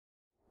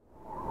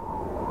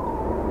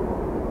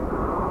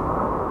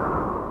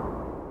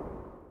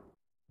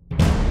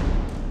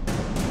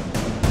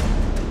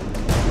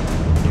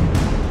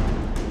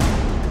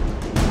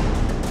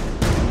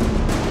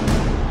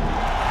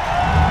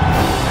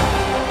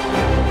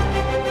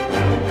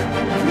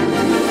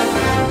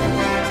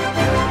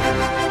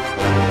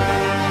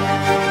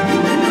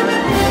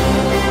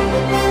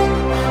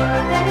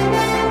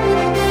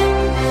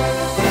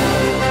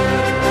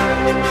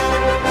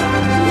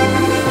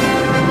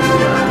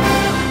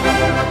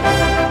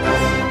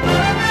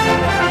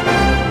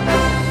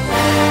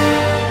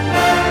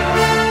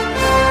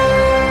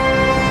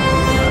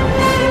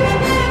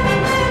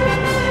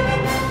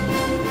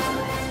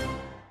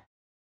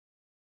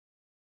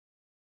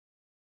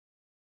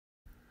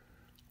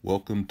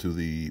Welcome to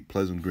the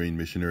Pleasant Green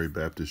Missionary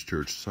Baptist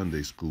Church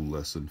Sunday School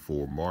lesson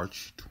for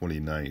March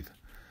 29th.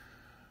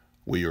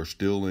 We are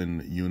still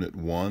in Unit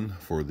 1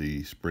 for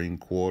the spring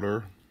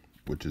quarter,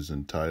 which is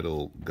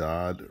entitled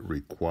God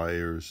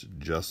Requires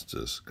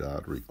Justice.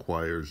 God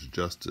Requires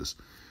Justice.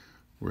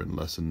 We're in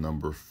lesson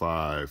number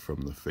 5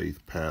 from the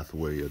Faith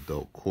Pathway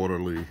Adult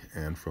Quarterly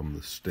and from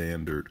the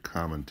Standard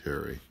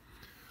Commentary.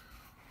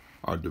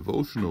 Our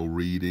devotional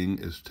reading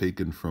is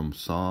taken from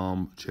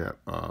Psalm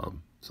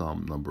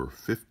number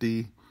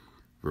 50,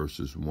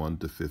 verses 1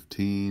 to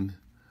 15.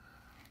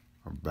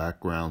 Our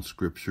background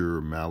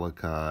scripture,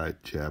 Malachi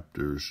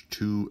chapters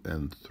 2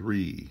 and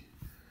 3.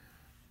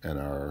 And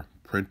our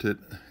printed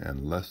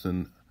and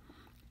lesson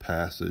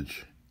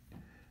passage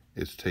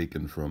is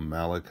taken from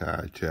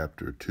Malachi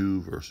chapter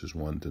 2, verses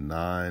 1 to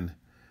 9,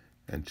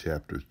 and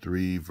chapter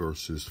 3,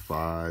 verses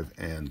 5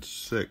 and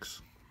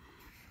 6.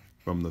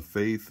 From the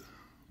Faith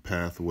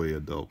Pathway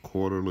Adult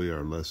Quarterly,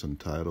 our lesson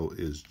title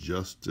is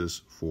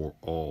Justice for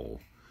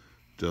All.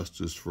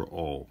 Justice for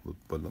All.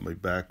 But let me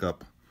back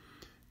up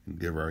and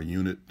give our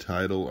unit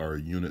title. Our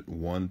Unit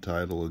 1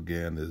 title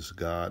again is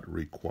God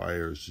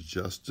Requires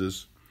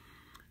Justice.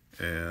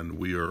 And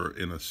we are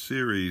in a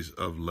series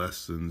of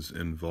lessons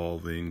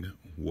involving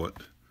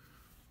what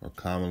are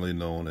commonly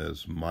known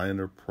as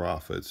minor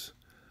prophets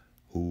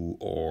who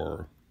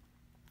are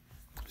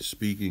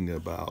speaking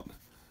about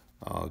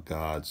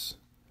God's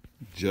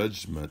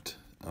judgment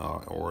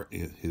or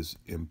his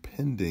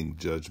impending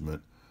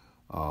judgment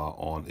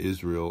on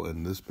Israel.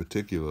 And this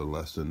particular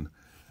lesson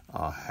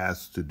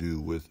has to do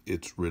with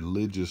its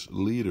religious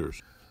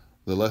leaders.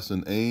 The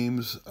lesson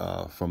aims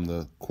from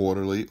the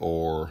quarterly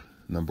or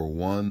number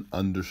 1,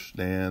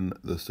 understand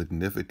the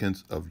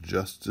significance of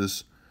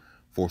justice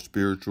for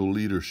spiritual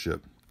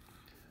leadership.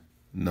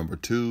 Number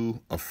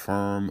 2,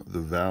 affirm the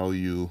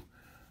value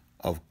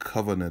of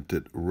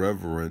covenanted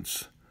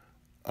reverence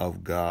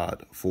of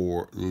God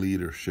for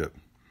leadership.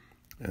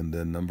 And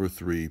then number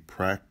 3,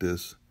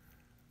 practice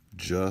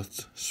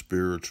just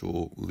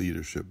spiritual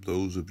leadership.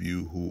 Those of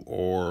you who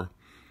are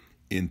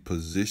in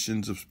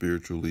positions of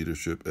spiritual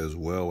leadership, as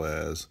well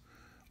as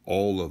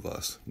all of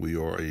us, we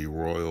are a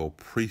royal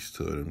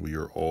priesthood and we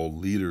are all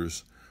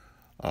leaders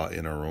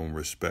in our own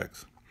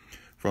respects.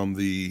 From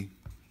the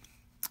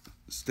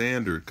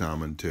Standard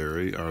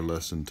Commentary, our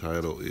lesson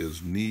title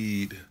is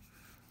Need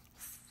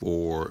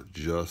for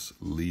Just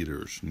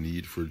Leaders.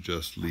 Need for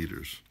Just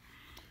Leaders.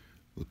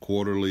 The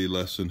quarterly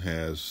lesson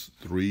has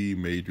 3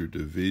 major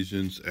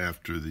divisions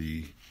after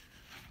the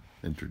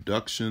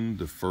introduction.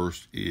 The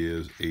first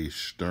is a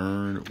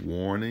stern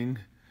warning,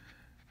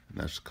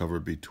 and that's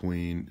covered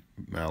between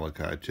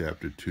Malachi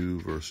chapter 2,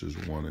 verses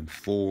 1 and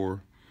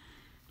 4.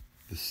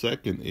 The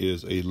second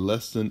is a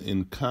lesson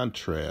in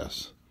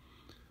contrast,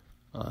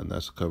 and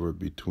that's covered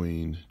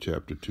between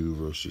chapter 2,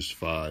 verses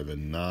 5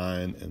 and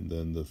 9. And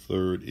then the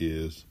third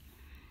is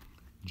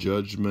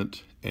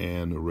judgment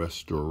and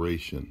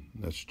restoration.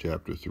 That's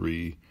chapter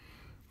 3,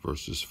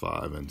 verses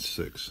 5 and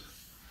 6.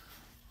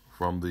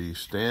 From the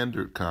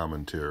Standard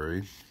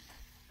Commentary,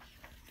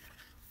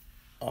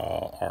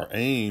 our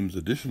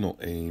additional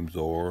aims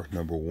are,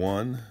 number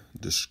 1,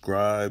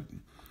 describe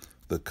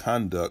the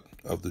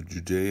conduct of the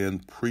Judean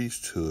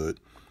priesthood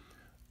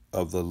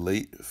of the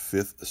late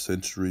 5th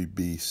century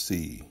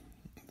BC.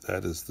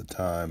 That is the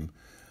time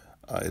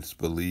it's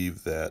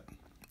believed that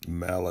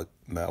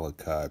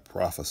Malachi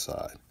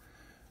prophesied.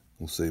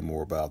 We'll say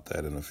more about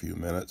that in a few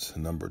minutes.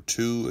 Number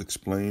 2,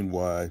 explain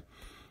why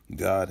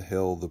God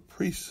held the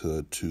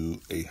priesthood to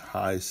a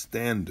high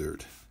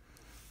standard.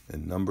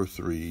 And number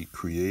 3,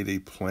 create a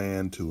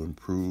plan to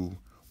improve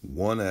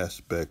one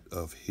aspect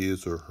of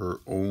his or her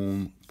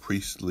own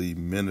priestly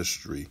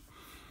ministry.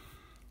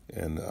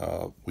 And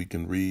we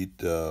can read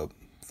 1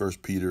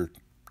 Peter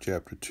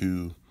chapter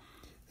 2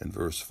 and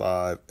verse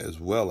 5 as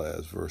well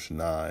as verse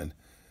 9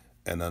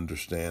 and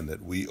understand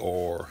that we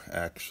are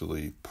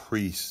actually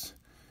priests.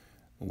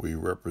 We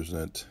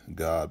represent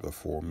God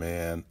before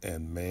man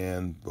and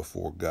man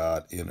before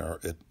God in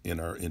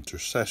our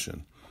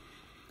intercession.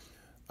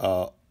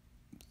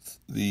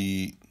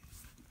 The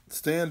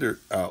standard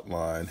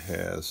outline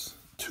has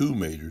 2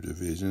 major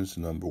divisions.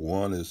 Number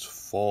 1 is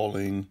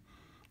failing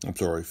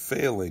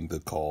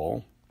the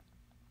call.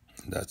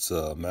 That's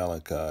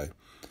Malachi,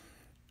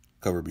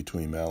 covered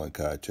between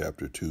Malachi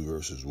chapter 2,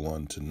 verses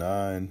 1 to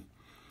 9.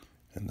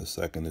 And the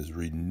second is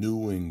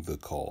renewing the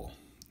call.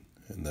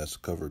 And that's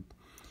covered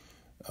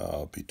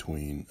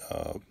between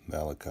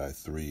Malachi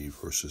 3,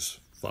 verses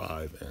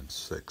 5 and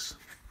 6.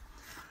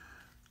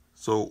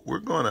 So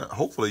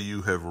hopefully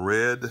you have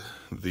read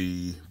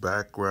the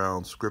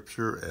background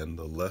scripture and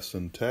the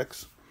lesson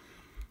text.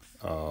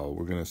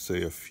 We're going to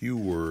say a few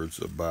words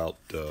about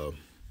the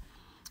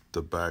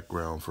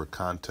background for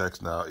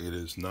context. Now, it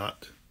is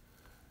not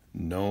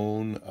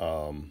known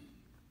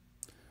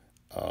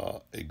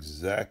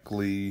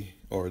exactly,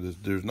 or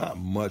there's not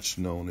much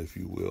known, if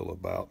you will,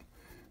 about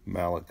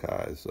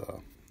Malachi's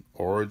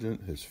origin,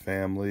 his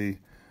family,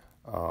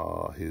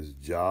 his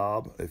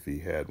job, if he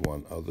had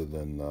one other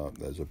than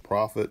as a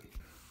prophet,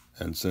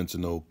 And since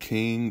no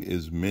king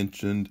is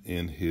mentioned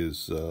in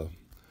his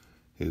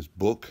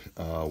book,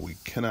 we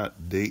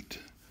cannot date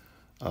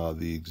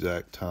the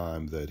exact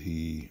time that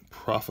he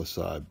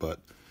prophesied, but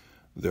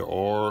there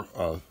are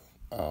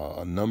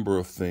a number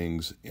of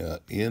things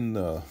in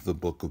the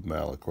book of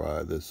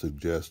Malachi that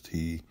suggest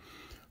he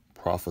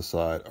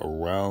prophesied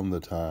around the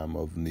time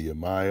of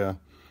Nehemiah,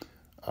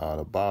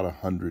 about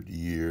 100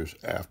 years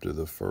after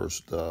the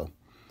first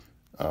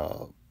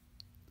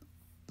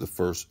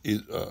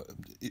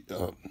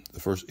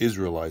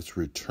Israelites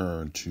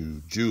returned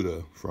to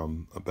Judah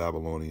from a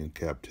Babylonian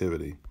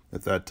captivity.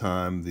 At that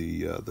time,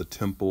 the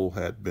temple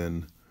had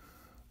been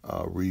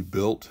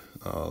rebuilt.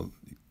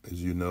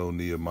 As you know,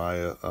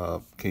 Nehemiah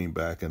came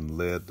back and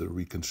led the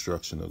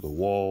reconstruction of the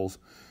walls.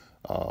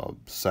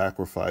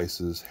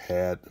 Sacrifices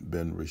had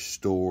been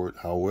restored.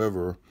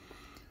 However,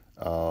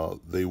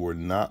 they were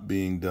not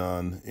being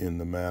done in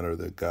the manner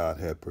that God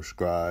had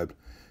prescribed.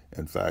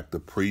 In fact, the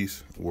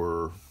priests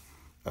were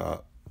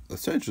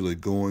essentially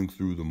going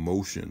through the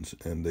motions,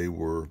 and they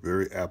were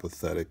very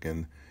apathetic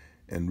and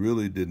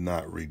really did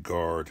not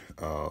regard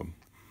or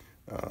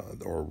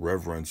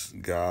reverence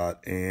God,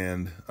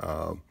 and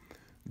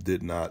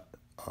did not,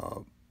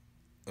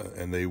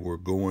 and they were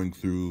going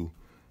through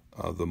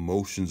the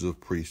motions of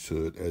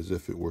priesthood as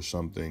if it were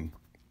something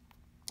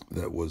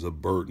that was a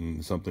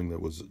burden, something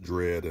that was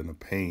dread and a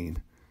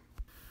pain.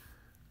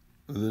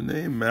 The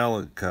name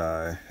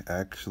Malachi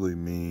actually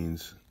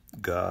means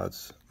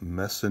God's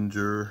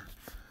messenger,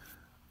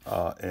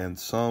 and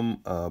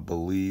some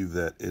believe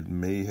that it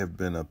may have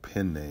been a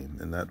pen name,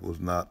 and that was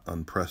not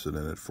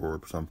unprecedented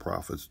for some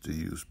prophets to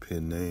use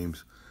pen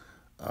names.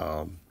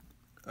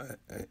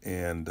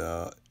 And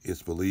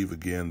it's believed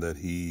again that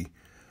he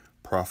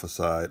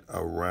prophesied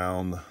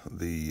around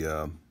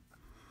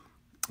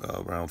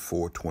around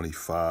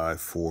 425,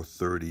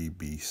 430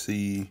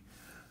 BC.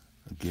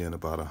 Again,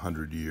 about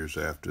 100 years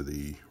after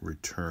the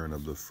return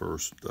of the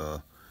first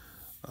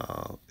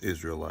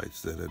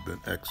Israelites that had been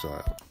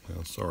exiled.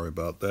 Well, sorry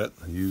about that.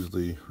 I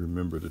usually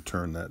remember to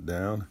turn that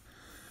down.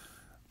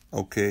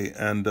 Okay,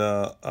 and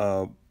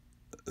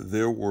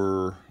there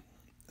were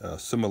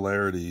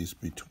similarities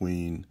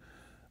between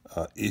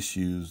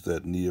issues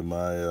that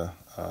Nehemiah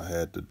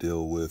had to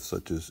deal with,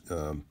 such as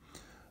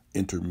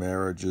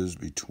intermarriages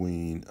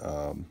between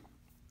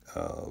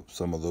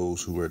some of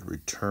those who had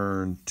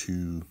returned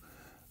to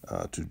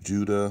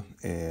Judah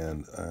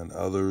and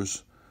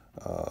others,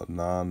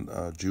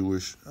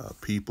 non-Jewish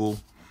people.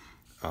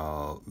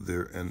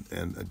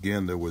 And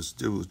again, there was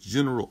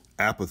general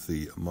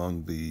apathy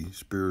among the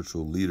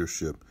spiritual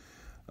leadership.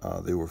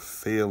 They were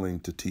failing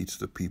to teach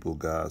the people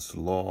God's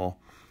law.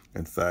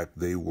 In fact,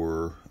 they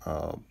were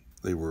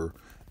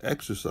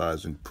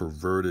exercising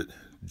perverted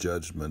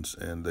judgments,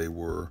 and they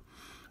were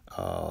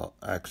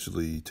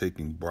actually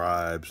taking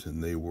bribes,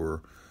 and they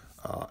were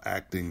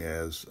acting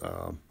as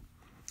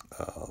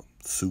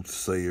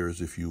soothsayers,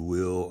 if you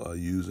will,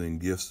 using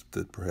gifts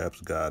that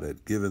perhaps God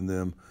had given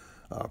them,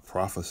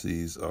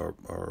 prophecies or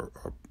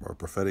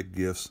prophetic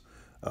gifts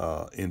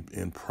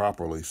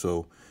improperly.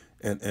 So,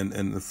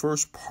 and the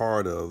first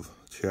part of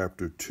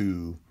chapter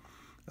 2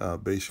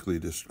 basically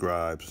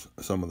describes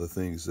some of the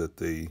things that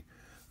they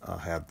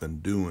have been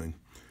doing.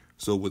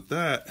 So with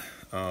that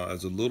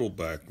as a little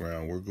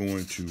background, we're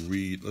going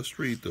to let's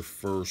read the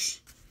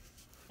first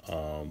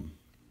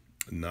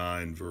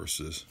 9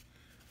 verses.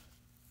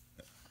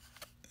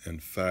 In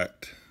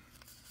fact,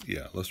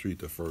 let's read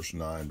the first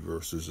 9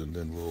 verses, and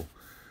then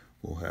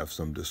we'll have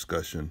some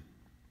discussion.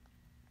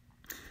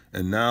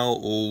 And now,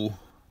 O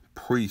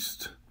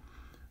priest,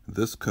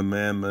 this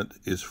commandment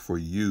is for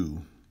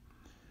you.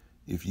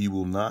 If ye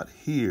will not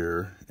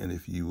hear, and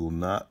if ye will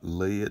not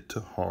lay it to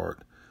heart,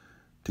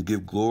 to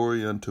give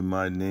glory unto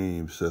my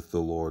name, saith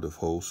the Lord of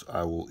hosts,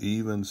 I will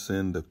even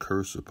send a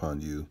curse upon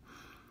you,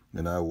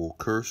 and I will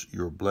curse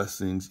your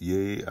blessings.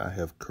 Yea, I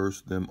have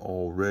cursed them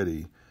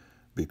already,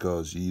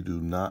 because ye do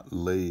not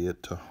lay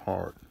it to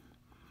heart.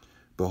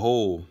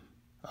 Behold,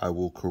 I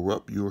will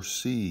corrupt your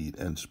seed,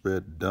 and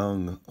spread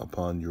dung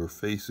upon your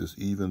faces,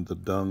 even the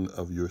dung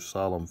of your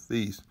solemn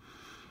feast,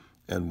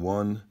 and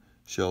one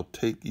shall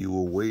take you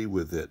away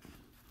with it.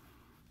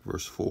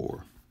 Verse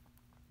 4.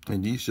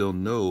 And ye shall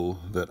know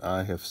that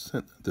I have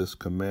sent this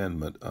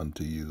commandment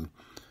unto you,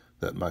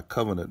 that my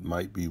covenant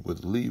might be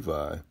with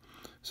Levi,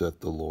 saith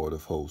the Lord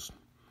of hosts.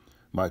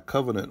 My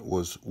covenant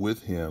was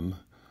with him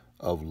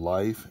of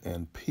life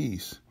and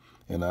peace,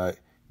 and I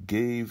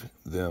gave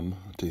them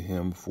to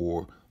him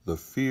for the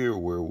fear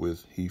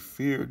wherewith he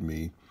feared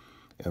me,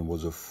 and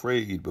was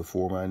afraid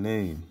before my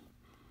name.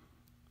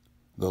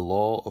 The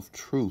law of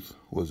truth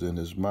was in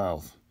his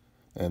mouth,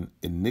 and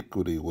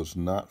iniquity was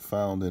not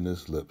found in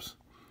his lips.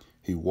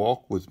 He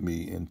walked with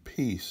me in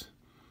peace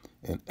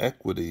and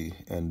equity,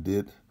 and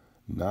did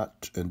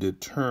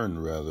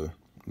turn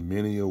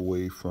many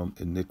away from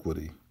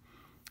iniquity.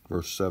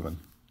 Verse 7.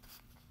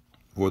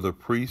 For the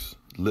priest's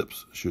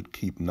lips should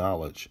keep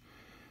knowledge,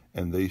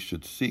 and they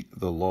should seek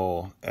the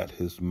law at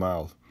his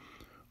mouth,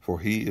 for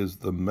he is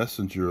the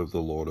messenger of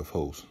the Lord of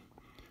hosts.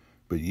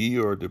 But ye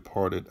are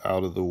departed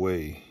out of the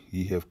way.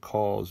 Ye have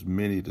caused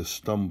many to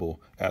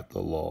stumble at the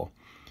law.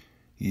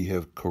 Ye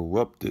have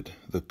corrupted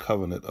the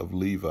covenant of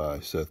Levi,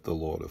 saith the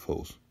Lord of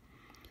hosts.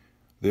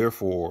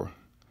 Therefore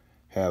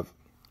have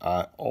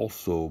I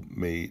also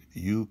made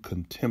you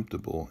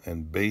contemptible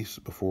and base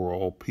before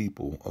all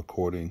people,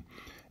 according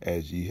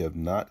as ye have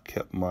not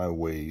kept my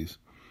ways,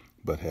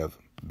 but have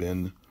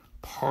been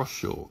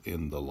partial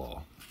in the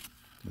law.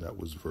 That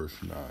was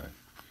verse 9.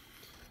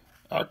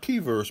 Our key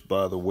verse,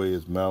 by the way,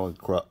 is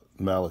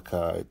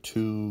Malachi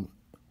 2,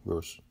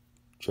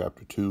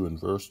 chapter 2 and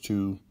verse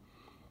 2.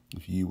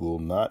 If ye will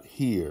not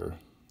hear,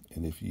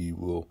 and if ye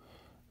will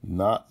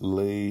not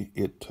lay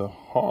it to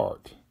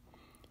heart,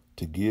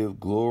 to give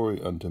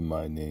glory unto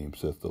my name,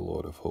 saith the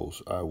Lord of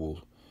hosts, I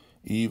will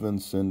even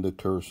send a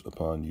curse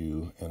upon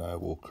you, and I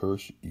will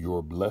curse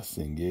your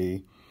blessing.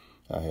 Yea,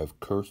 I have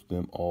cursed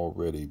them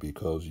already,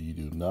 because ye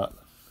do not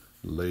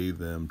lay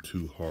them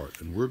to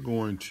heart. And we're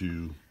going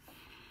to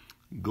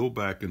go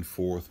back and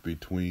forth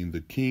between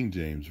the King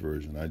James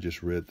Version. I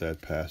just read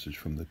that passage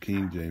from the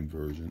King James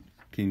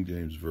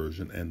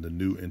Version, and the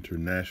New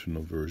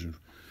International Version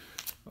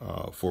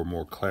for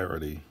more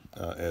clarity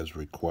as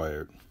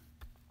required.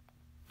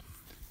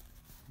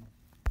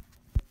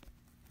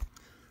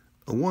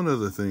 One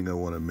other thing I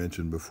want to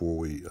mention before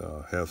we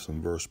have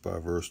some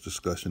verse-by-verse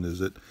discussion is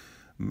that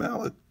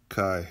Malachi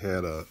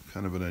had a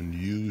kind of an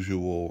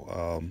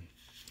unusual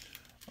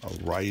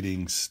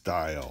writing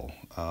style.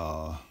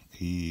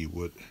 He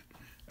would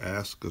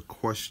ask a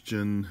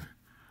question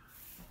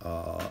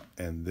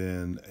and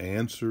then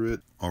answer it,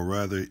 or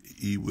rather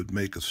he would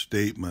make a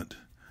statement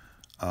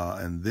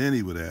and then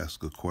he would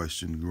ask a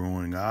question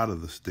growing out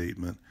of the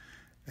statement,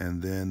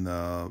 and then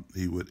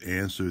he would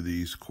answer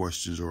these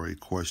questions or a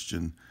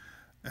question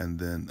and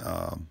then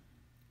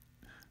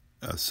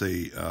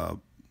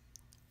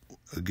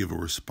give a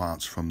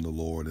response from the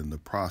Lord in the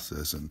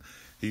process. And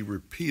he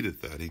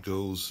repeated that. He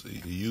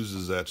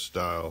uses that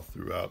style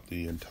throughout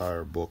the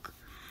entire book.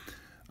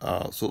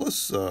 So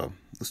let's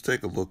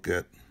take a look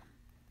at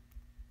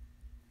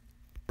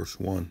verse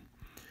 1.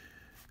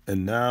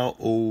 And now,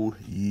 O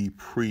ye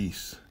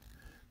priests,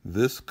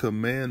 this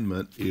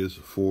commandment is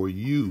for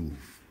you.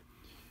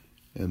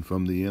 And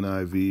from the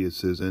NIV it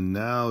says, and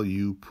now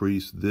you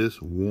priests, this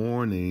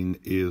warning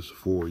is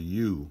for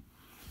you.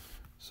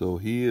 So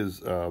he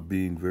is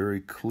being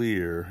very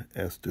clear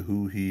as to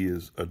who he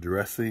is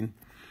addressing.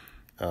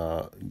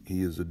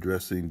 He is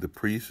addressing the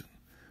priest.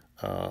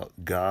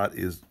 God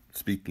is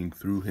speaking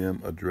through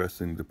him,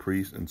 addressing the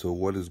priest. And so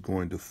what is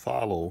going to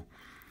follow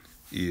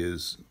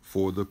is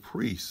for the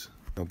priest.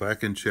 Now,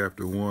 back in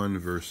chapter 1,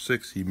 verse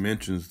 6, he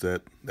mentions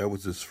that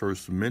was his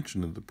first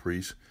mention of the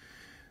priest,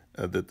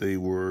 that they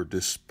were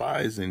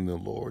despising the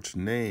Lord's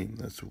name.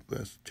 That's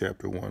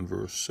chapter 1,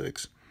 verse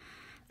 6.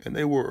 And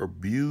they were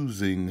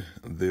abusing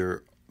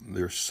their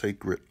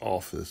sacred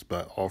office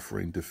by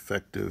offering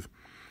defective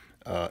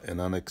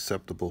and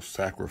unacceptable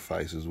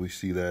sacrifices. We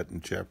see that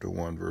in chapter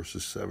 1,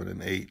 verses 7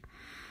 and 8.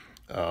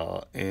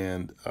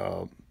 And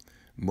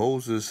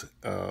Moses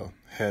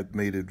had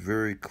made it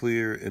very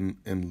clear in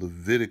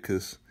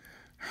Leviticus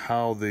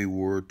how they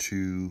were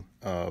to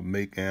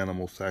make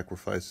animal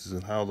sacrifices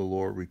and how the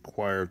Lord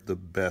required the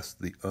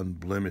best, the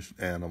unblemished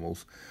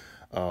animals.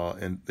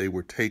 And they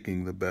were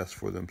taking the best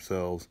for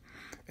themselves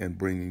and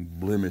bringing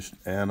blemished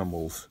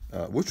animals,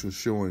 which was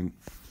showing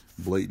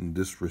blatant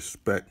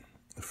disrespect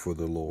for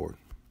the Lord.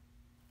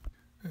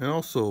 And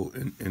also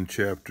in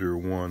chapter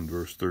 1,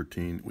 verse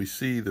 13, we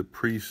see the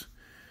priests,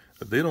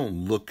 they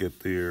don't look at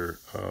their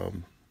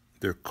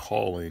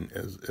calling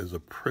as a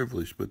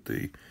privilege, but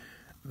they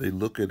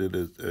look at it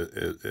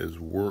as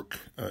work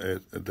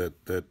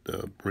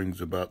that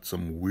brings about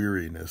some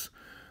weariness,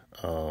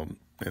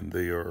 and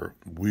they are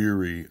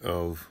weary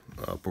of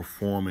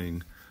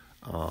performing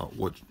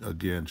what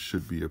again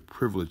should be a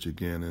privilege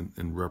again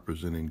in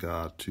representing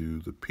God to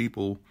the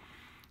people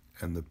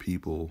and the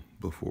people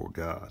before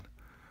God.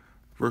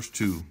 Verse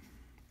 2,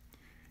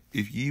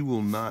 if ye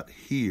will not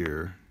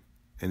hear,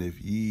 and if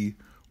ye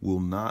will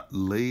not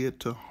lay it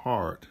to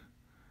heart,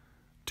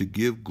 to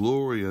give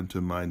glory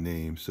unto my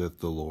name, saith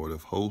the Lord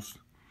of hosts,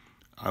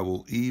 I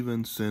will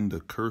even send a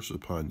curse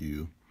upon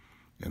you,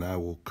 and I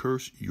will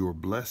curse your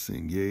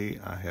blessing. Yea,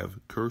 I have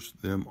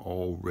cursed them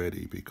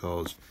already,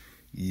 because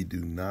ye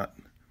do not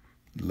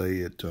lay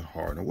it to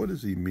heart. Now, what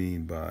does he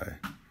mean by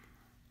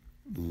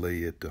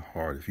lay it to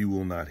heart? If you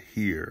will not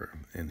hear,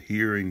 and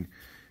hearing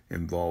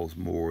involves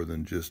more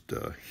than just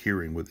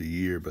hearing with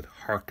the ear, but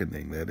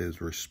hearkening, that is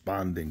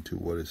responding to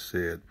what is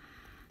said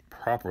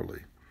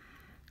properly.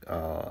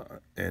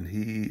 And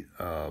he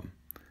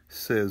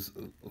says,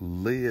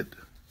 lay it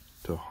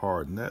to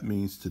heart, and that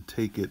means to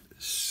take it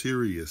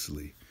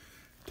seriously.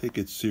 Take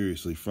it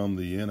seriously. From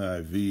the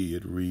NIV,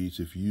 it reads,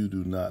 if you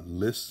do not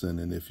listen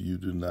and if you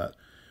do not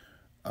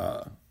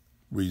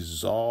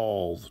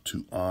resolve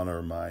to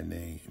honor my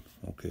name.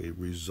 Okay,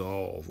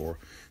 resolve or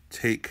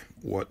take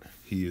what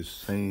he is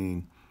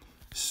saying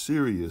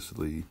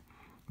seriously.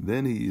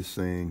 Then he is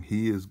saying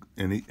he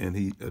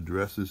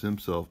addresses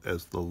himself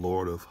as the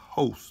Lord of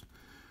hosts.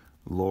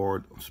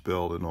 Lord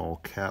spelled in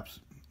all caps,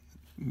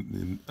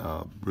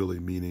 really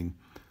meaning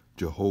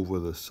Jehovah,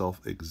 the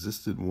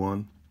self-existent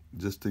one,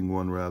 existing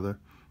one rather,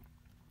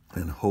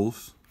 and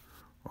hosts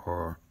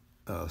are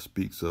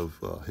speaks of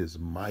his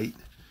might,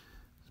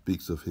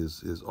 speaks of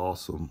his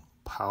awesome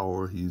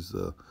power. He's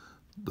the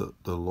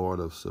Lord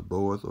of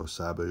Sabaoth or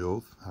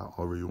Sabaoth,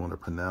 however you want to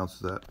pronounce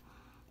that.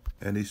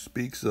 And he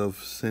speaks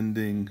of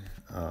sending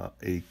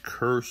a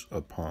curse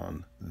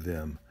upon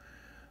them.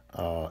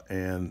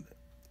 And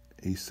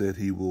he said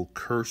he will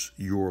curse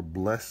your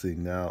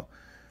blessing. Now,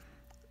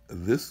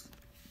 this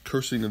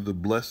cursing of the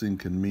blessing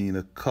can mean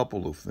a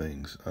couple of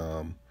things.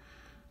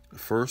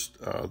 First,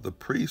 the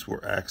priests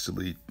were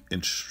actually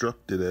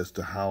instructed as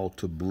to how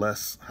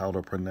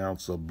to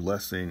pronounce a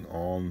blessing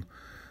on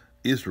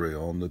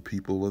Israel, on the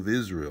people of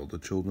Israel, the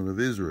children of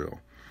Israel.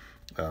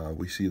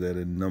 We see that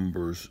in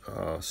Numbers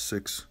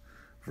 6,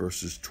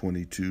 verses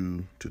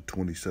 22 to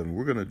 27.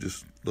 We're going to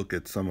just look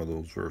at some of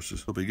those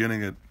verses. So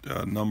beginning at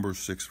Numbers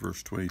 6,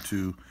 verse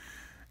 22,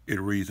 it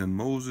reads, And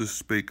the Lord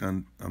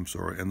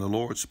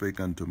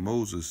spake unto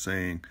Moses,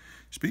 saying,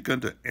 Speak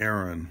unto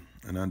Aaron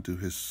and unto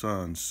his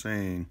sons,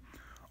 saying,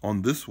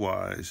 On this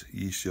wise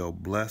ye shall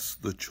bless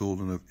the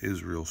children of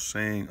Israel,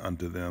 saying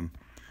unto them,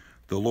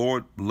 The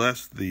Lord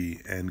bless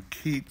thee and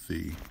keep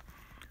thee.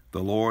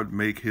 The Lord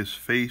make his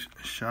face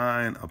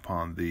shine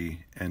upon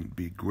thee and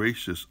be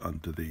gracious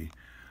unto thee.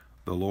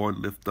 The Lord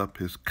lift up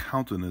his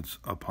countenance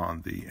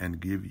upon thee and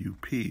give you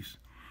peace.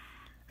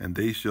 And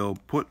they shall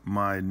put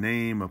my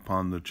name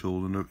upon the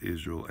children of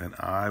Israel, and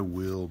I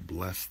will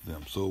bless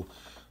them. So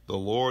the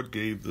Lord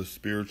gave the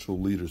spiritual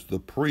leaders, the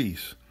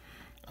priests,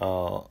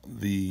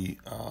 the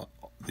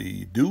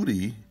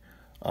duty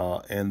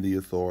and the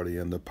authority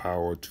and the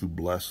power to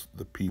bless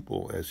the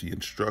people as he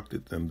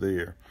instructed them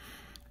there.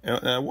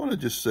 And I want to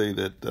just say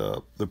that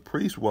the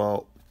priests,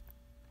 while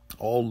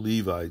all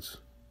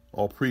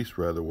priests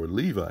were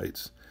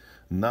Levites,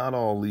 not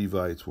all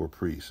Levites were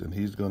priests. And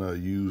he's going to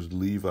use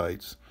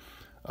Levites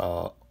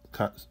kind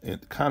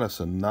of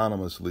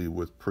synonymously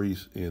with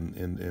priests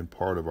in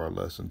part of our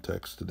lesson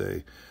text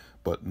today.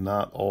 But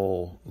not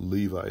all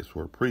Levites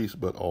were priests,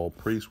 but all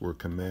priests were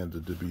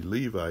commanded to be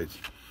Levites,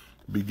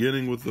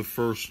 beginning with the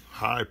first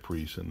high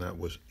priest, and that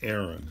was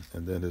Aaron,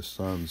 and then his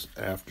sons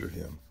after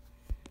him.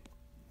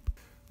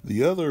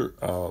 The other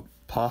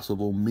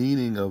possible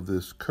meaning of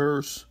this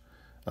cursing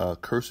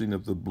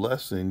of the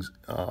blessings,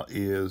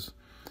 is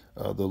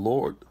the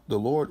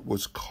Lord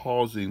was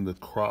causing the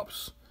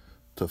crops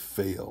to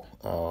fail.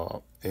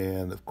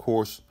 And of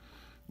course,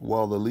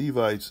 while the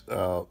Levites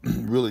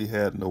really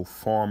had no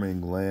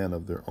farming land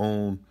of their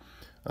own,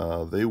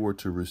 they were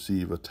to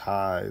receive a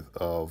tithe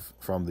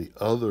from the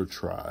other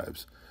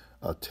tribes,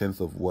 a tenth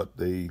of what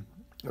they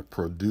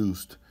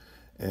produced.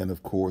 And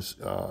of course,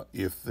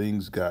 if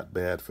things got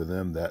bad for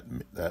them,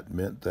 that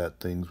meant that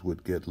things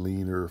would get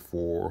leaner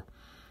for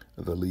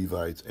the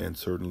Levites and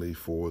certainly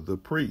for the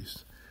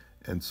priests.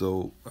 And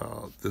so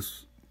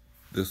this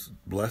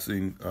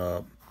blessing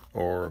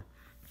or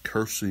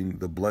cursing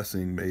the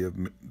blessing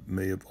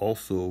may have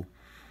also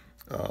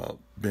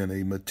been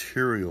a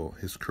material,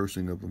 his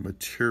cursing of a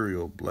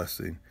material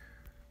blessing.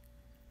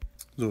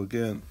 So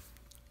again,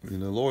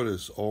 the Lord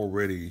has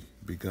already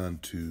begun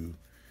to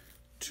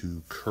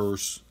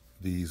curse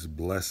these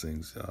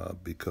blessings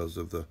because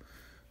of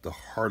the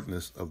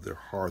hardness of their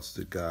hearts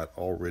that God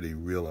already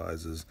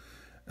realizes.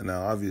 And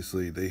now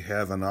obviously they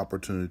have an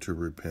opportunity to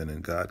repent,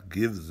 and God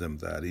gives them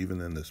that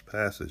even in this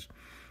passage,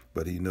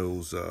 but he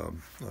knows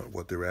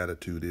what their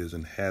attitude is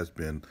and has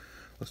been.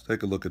 Let's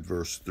take a look at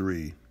verse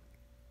 3.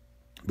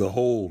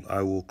 Behold,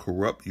 I will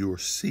corrupt your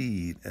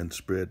seed and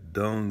spread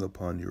dung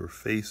upon your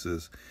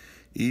faces,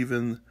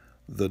 even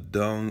the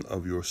dung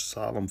of your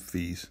solemn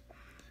feast,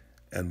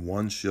 and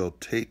one shall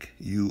take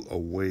you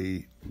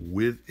away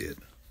with it.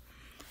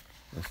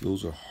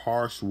 Those are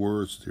harsh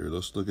words here.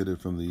 Let's look at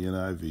it from the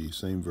NIV,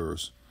 same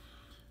verse.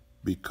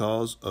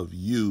 Because of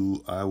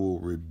you, I will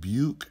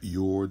rebuke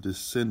your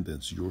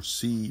descendants, your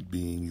seed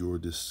being your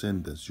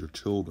descendants, your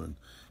children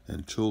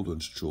and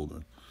children's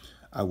children.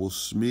 I will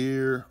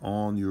smear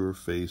on your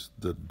face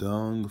the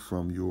dung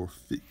from your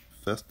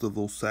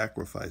festival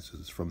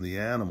sacrifices, from the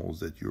animals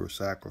that you are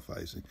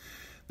sacrificing.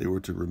 They were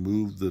to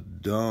remove the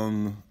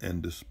dung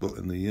and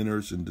the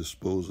innards and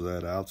dispose of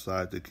that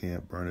outside the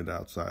camp, burn it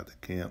outside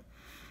the camp.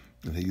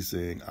 And he's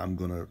saying, I'm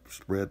going to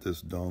spread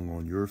this dung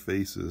on your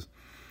faces,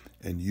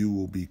 and you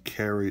will be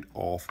carried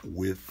off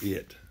with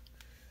it.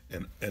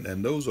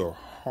 And those are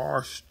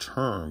harsh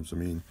terms. I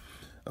mean,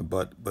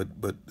 but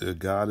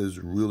God is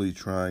really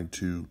trying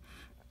to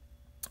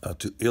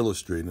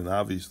illustrate, and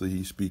obviously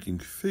he's speaking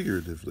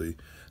figuratively,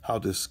 how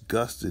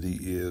disgusted he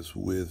is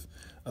with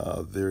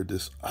their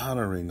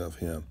dishonoring of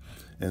him.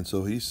 And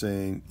so he's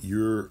saying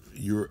you're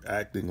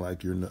acting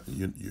like you're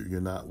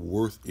not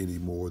worth any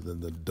more than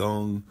the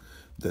dung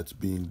that's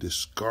being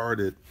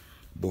discarded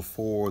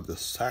before the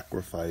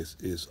sacrifice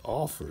is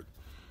offered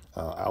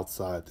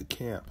outside the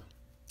camp.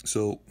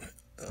 So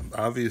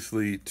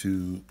obviously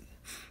to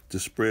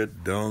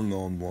spread dung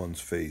on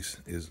one's face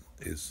is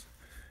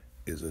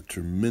is a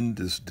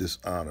tremendous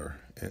dishonor,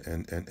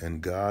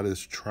 and God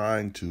is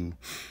trying to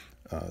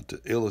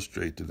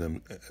illustrate to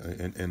them,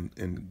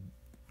 and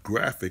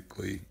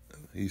graphically,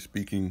 he's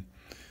speaking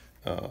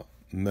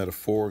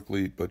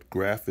metaphorically, but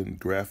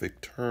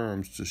graphic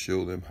terms to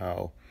show them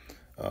how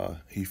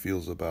he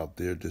feels about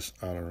their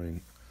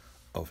dishonoring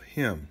of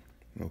him.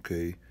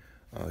 Okay,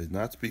 he's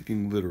not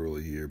speaking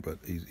literally here, but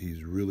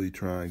he's really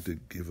trying to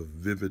give a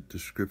vivid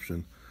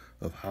description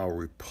of how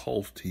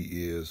repulsed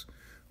he is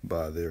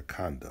by their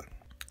conduct.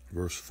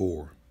 Verse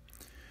 4,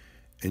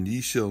 and ye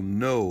shall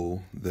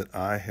know that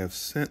I have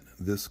sent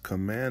this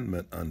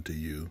commandment unto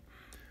you,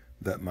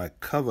 that my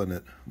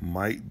covenant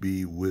might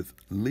be with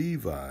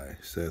Levi,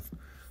 saith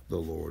the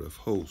Lord of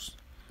hosts.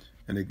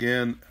 And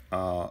again,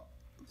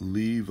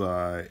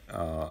 Levi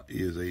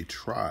is a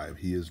tribe.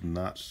 He is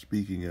not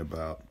speaking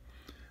about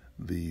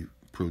the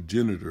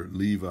progenitor,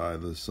 Levi,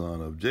 the son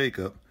of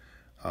Jacob,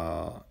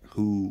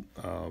 who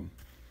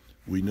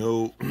we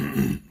know,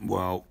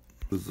 while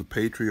was the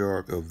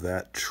patriarch of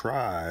that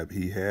tribe,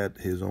 he had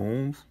his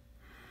own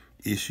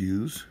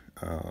issues.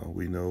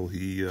 We know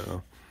he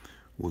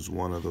was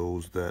one of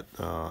those that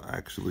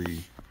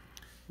actually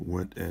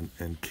went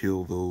and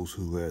killed those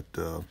who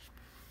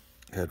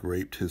had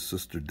raped his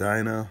sister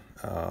Dinah,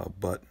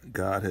 but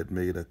God had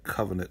made a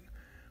covenant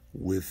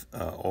with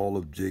all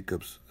of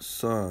Jacob's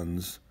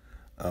sons,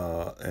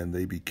 and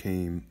they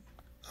became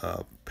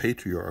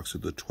patriarchs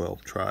of the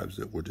 12 tribes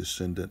that were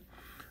descendant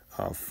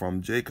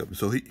from Jacob.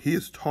 So he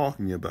is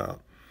talking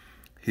about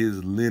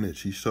his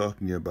lineage. He's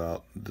talking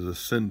about the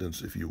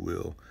descendants, if you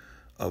will,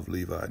 of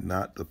Levi,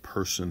 not the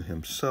person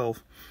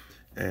himself.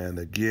 And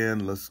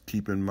again, let's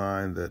keep in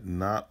mind that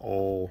not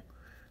all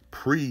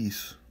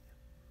priests,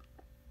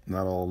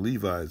 not all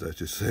Levites, I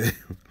should say,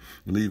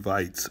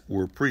 Levites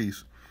were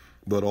priests,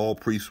 but all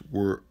priests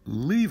were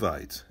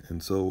Levites.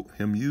 And so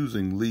him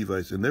using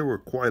Levites, and there were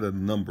quite a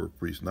number of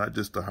priests, not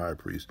just the high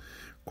priest,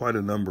 quite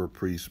a number of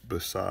priests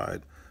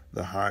beside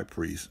the high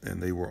priest,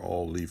 and they were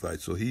all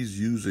Levites. So he's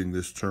using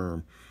this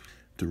term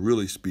to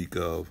really speak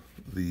of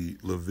the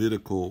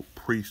Levitical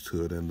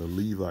priesthood and the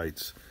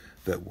Levites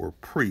that were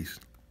priests.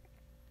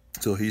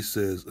 So he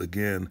says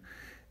again,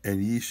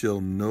 and ye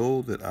shall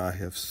know that I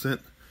have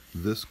sent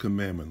this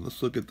commandment.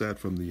 Let's look at that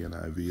from the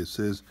NIV. It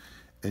says,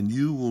 and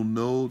you will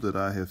know that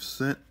I have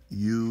sent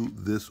you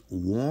this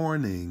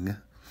warning.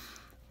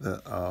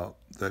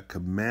 That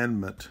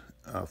commandment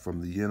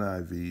from the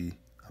NIV,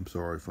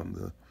 from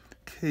the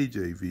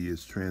KJV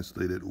is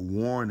translated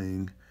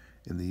warning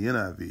in the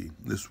NIV.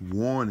 This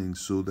warning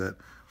so that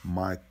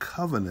my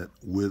covenant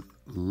with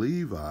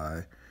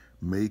Levi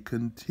may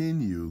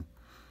continue,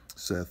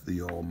 saith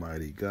the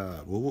Almighty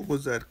God. Well, what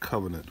was that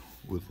covenant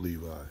with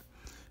Levi?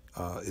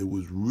 It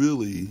was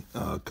really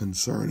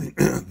concerning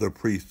the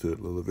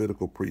priesthood, the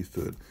Levitical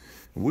priesthood.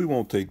 And we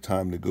won't take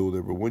time to go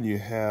there, but when you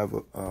have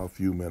a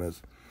few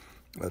minutes,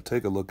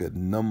 take a look at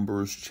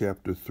Numbers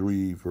chapter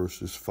 3,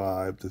 verses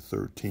 5 to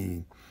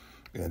 13.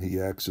 And he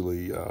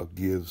actually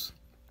gives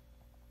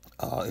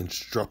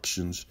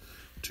instructions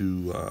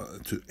to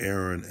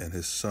Aaron and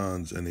his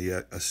sons, and he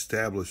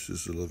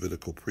establishes the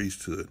Levitical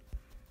priesthood.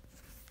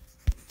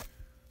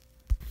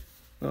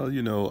 Well,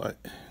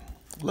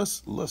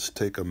 let's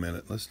take a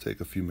minute. Let's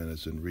take a few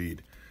minutes and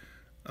read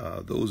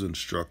those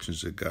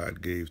instructions that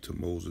God gave to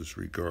Moses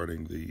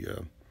regarding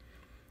the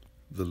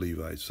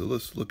Levites. So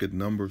let's look at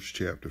Numbers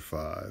chapter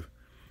 5,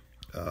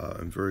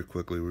 and very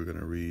quickly we're going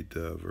to read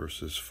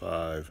verses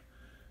 5.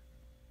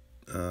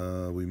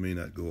 We may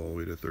not go all the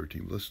way to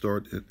 13. Let's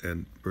start at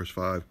verse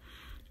 5.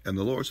 And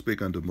the Lord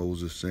spake unto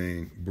Moses,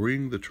 saying,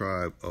 bring the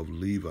tribe of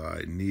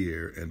Levi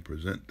near, and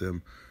present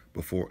them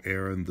before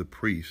Aaron the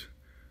priest,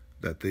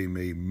 that they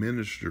may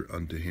minister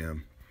unto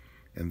him.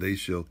 And they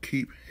shall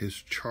keep his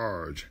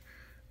charge,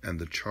 and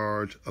the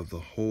charge of the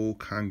whole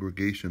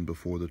congregation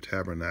before the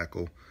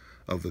tabernacle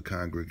of the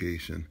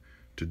congregation,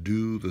 to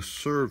do the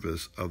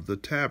service of the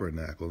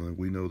tabernacle. And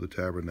we know the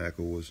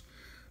tabernacle was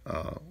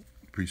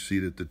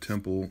preceded the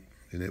temple,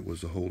 and it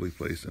was the holy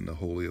place and the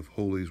holy of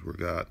holies, where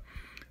God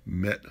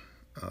met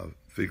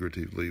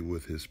figuratively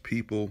with his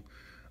people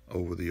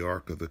over the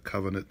ark of the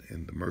covenant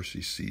in the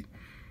mercy seat.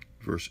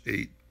 Verse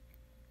 8,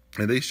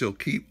 and they shall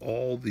keep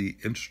all the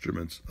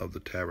instruments of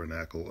the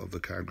tabernacle of the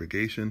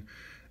congregation,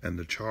 and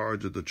the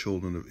charge of the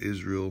children of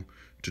Israel,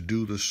 to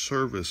do the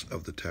service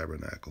of the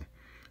tabernacle.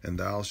 And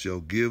thou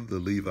shalt give the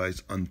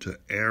Levites unto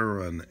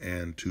Aaron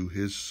and to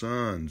his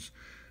sons.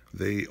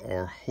 They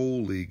are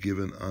wholly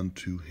given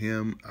unto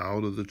him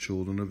out of the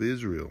children of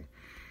Israel.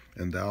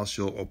 And thou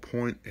shalt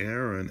appoint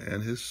Aaron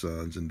and his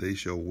sons, and they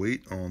shall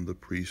wait on the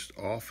priest's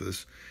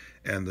office,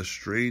 and the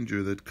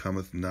stranger that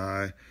cometh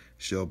nigh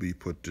shall be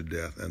put to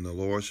death. And the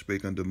Lord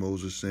spake unto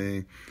Moses,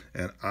 saying,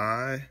 and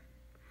I,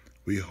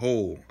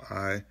 behold,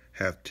 I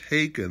have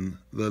taken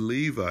the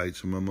Levites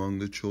from among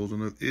the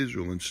children of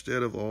Israel,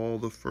 instead of all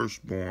the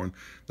firstborn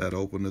that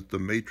openeth the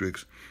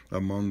matrix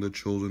among the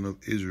children of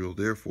Israel.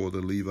 Therefore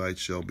the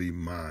Levites shall be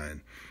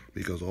mine,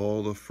 because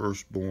all the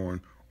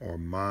firstborn are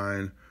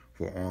mine,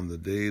 For on the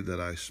day that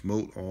I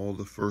smote all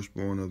the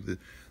firstborn of the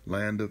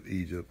land of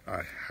Egypt, I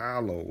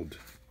hallowed.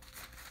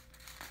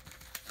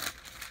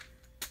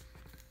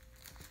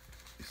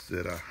 He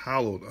said, I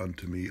hallowed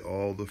unto me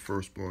all the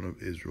firstborn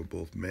of Israel,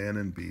 both man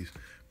and beast.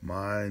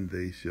 Mine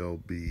they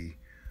shall be.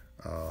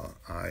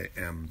 I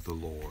am the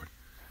Lord.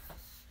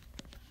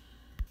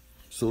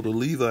 So the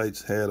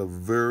Levites had a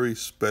very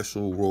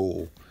special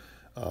role.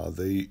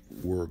 They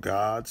were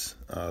gods.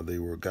 They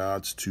were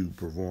gods to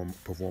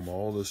perform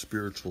all the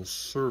spiritual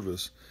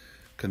service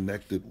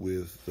connected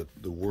with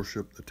the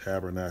worship, the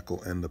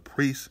tabernacle, and the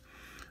priests.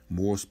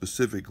 More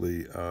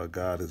specifically,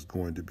 God is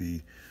going to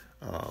be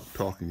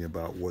talking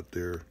about what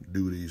their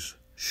duties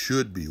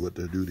should be, what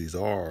their duties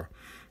are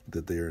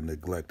that they are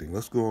neglecting.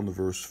 Let's go on to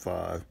verse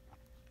 5.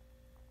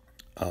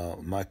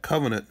 My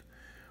covenant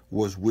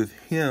was with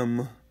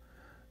him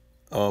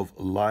of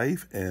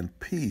life and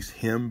peace,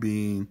 him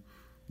being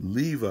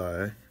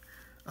Levi,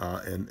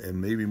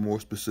 and maybe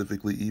more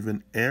specifically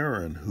even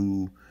Aaron,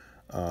 who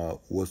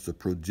was the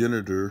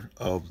progenitor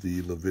of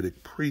the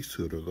Levitic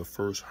priesthood, or the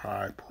first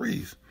high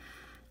priest.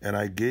 And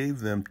I gave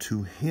them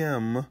to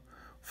him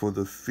for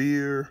the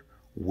fear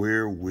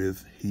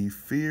wherewith he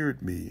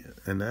feared me.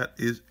 And that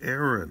is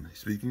Aaron.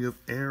 Speaking of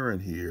Aaron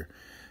here,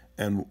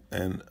 and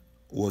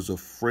was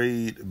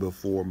afraid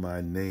before my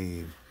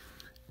name.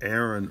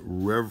 Aaron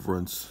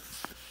reverenced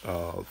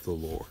the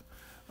Lord,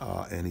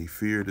 and he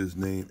feared his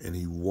name, and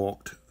he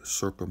walked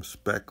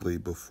circumspectly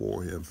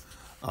before him.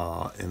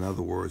 In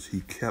other words, he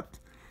kept,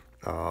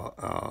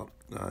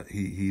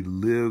 he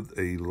lived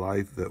a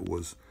life that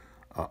was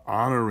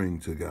honoring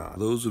to God.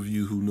 Those of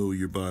you who know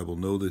your Bible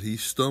know that he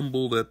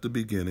stumbled at the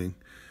beginning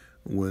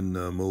when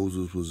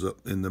Moses was up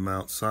in the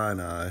Mount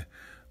Sinai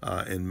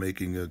and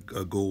making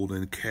a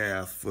golden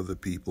calf for the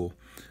people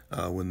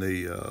when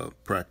they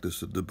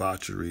practiced a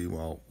debauchery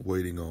while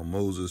waiting on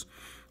Moses.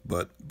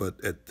 But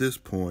at this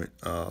point,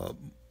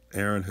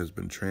 Aaron has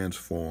been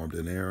transformed,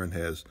 and Aaron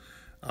has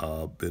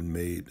been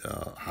made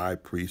high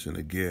priest. And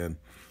again,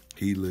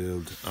 he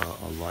lived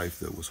a life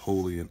that was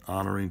holy and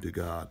honoring to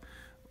God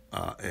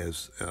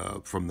as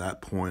from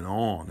that point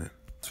on.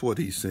 That's what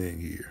he's saying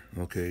here.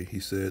 Okay, he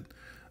said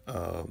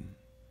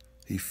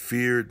he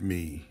feared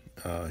me.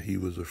 He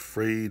was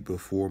afraid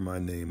before my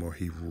name, or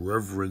he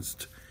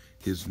reverenced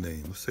his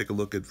name. Let's take a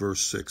look at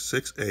verse 6.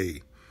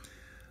 6a.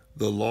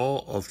 The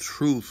law of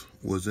truth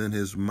was in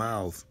his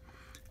mouth,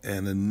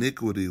 and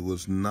iniquity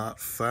was not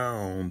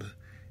found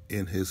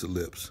in his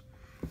lips.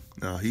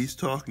 Now he's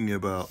talking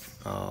about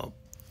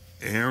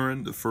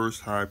Aaron, the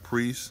first high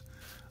priest,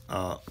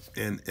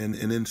 and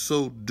in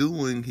so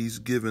doing, he's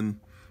giving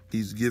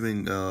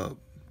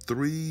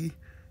three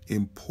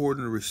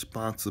important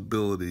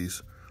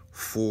responsibilities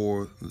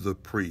for the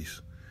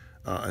priest,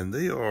 and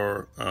they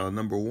are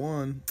number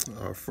one.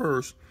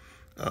 First,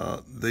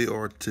 they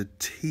are to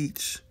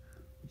teach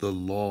the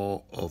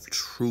law of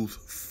truth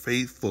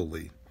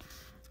faithfully.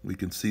 We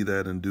can see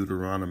that in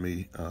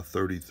Deuteronomy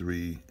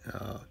 33,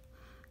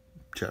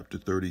 chapter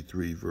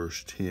 33,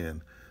 verse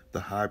 10.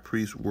 The high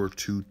priests were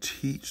to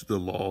teach the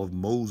law of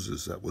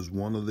Moses. That was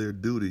one of their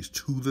duties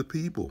to the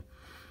people.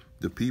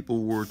 The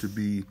people were to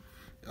be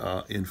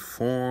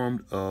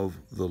informed of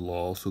the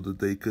law so that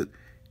they could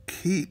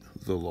keep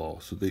the law,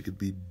 so they could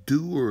be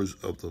doers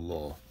of the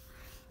law.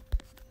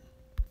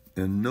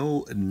 And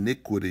no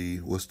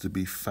iniquity was to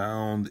be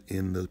found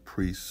in the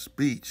priest's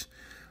speech,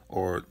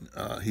 or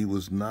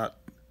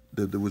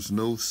there was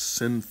no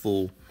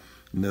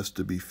sinfulness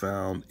to be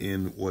found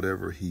in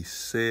whatever he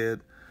said.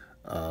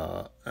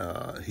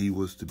 He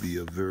was to be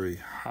a very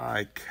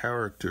high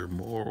character,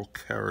 moral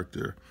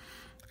character,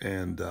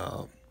 and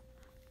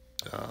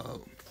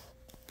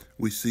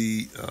we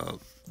see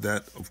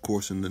that, of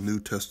course, in the New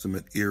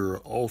Testament era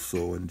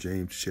also in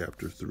James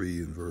chapter 3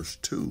 and verse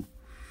 2.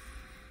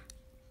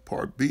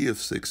 Part B of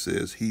 6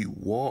 says, he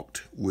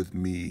walked with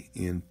me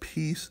in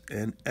peace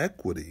and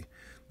equity.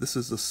 This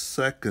is the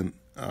second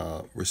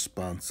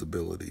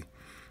responsibility.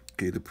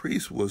 Okay, the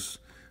priest was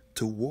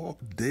to walk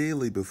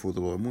daily before the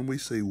Lord. And when we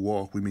say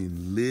walk, we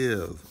mean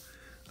live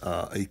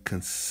a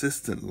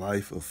consistent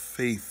life of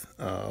faith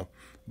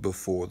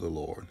before the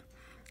Lord.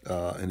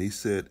 And he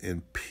said,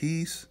 in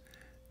peace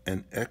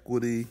and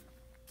equity,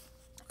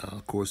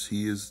 of course,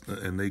 he is,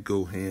 and they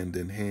go hand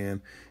in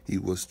hand. He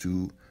was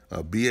to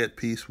be at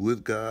peace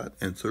with God,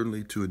 and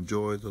certainly to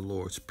enjoy the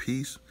Lord's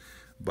peace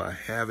by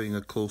having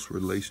a close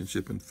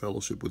relationship and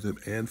fellowship with him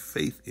and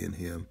faith in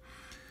him.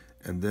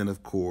 And then,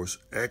 of course,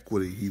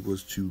 equity. He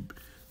was to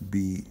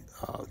be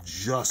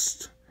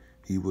just.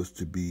 He was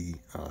to be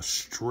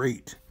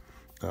straight.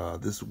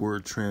 This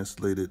word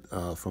translated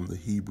from the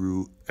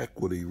Hebrew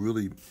equity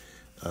really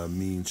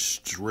means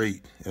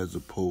straight as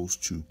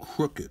opposed to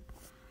crooked.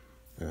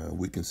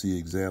 We can see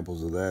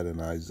examples of that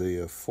in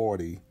Isaiah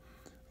 40,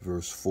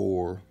 verse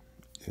 4,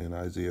 and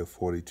Isaiah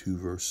 42,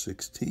 verse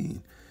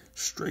 16.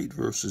 Straight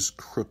versus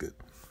crooked.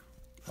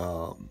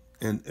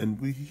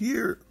 And we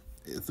hear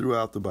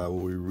throughout the Bible,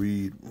 we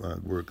read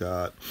where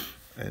God,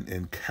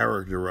 and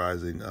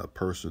characterizing a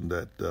person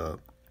that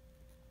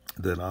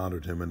that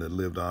honored him and that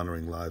lived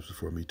honoring lives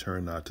before him. He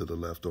turned not to the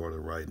left or the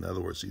right. In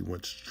other words, he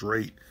went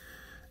straight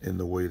in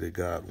the way that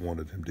God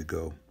wanted him to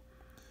go.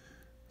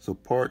 So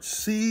part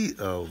C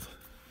of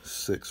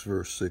 6,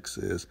 verse 6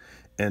 says,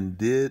 and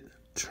did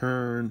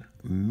turn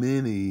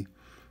many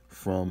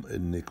from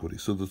iniquity.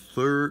 So the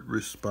third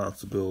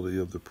responsibility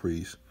of the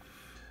priest,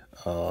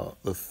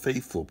 the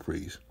faithful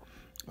priest,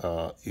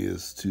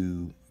 is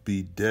to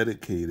be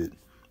dedicated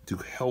to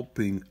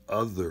helping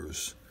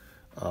others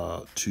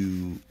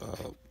to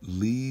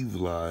leave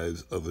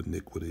lives of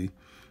iniquity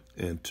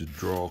and to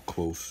draw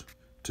close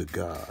to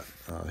God.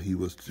 He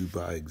was to,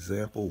 by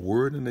example,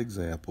 word and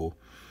example,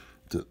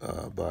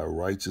 by a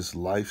righteous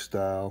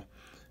lifestyle,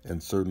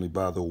 and certainly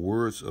by the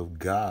words of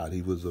God.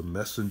 He was a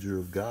messenger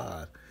of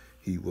God.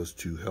 He was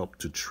to help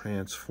to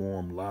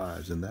transform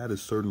lives, and that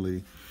is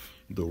certainly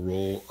the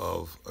role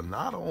of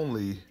not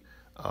only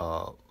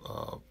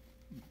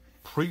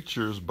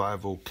preachers by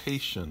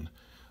vocation,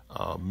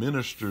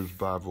 ministers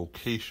by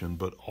vocation,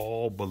 but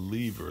all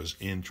believers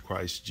in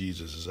Christ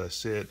Jesus. As I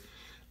said,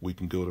 we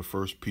can go to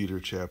 1 Peter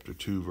chapter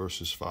 2,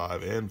 verses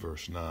 5 and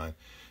verse 9,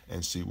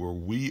 and see where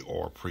we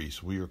are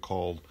priests. We are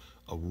called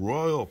a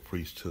royal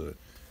priesthood.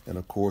 And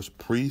of course,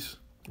 priests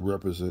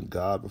represent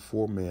God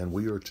before man.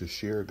 We are to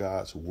share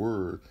God's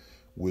word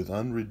with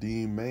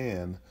unredeemed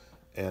man,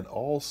 and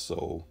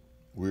also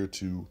we're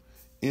to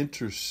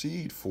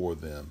intercede for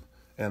them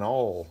and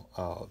all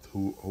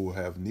who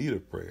have need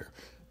of prayer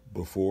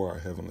before our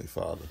Heavenly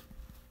Father.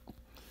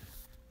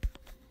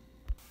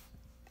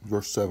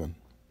 Verse 7,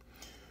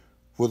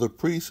 for the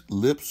priest's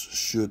lips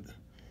should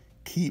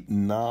keep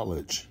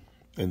knowledge,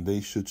 and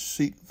they should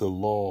seek the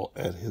law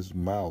at his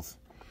mouth,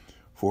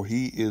 for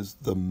he is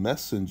the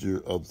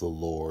messenger of the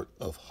Lord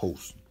of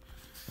hosts.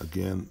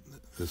 Again,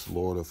 this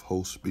Lord of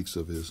hosts speaks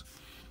of his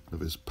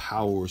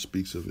power,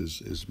 speaks of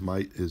his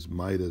might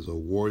as a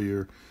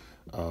warrior.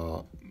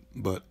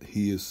 But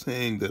he is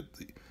saying that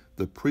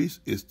the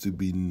priest is to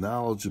be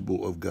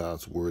knowledgeable of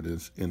God's word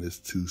and is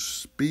to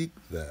speak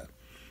that.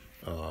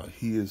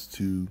 He is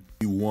to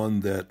be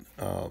one that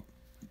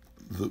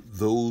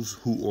those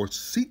who are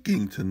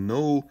seeking to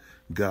know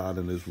God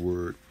and his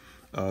word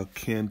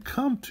can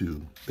come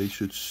to. They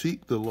should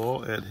seek the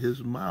law at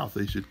his mouth.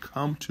 They should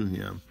come to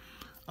him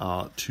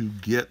to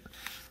get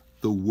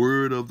the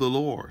word of the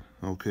Lord.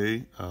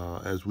 Okay,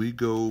 as we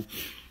go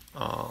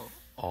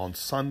on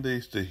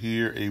Sundays to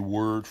hear a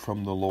word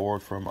from the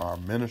Lord, from our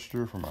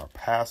minister, from our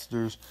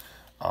pastors,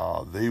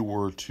 they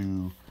were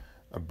to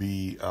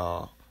be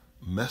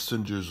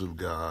messengers of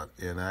God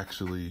and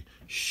actually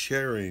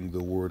sharing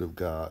the word of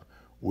God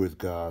with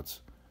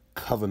God's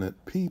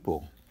covenant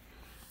people.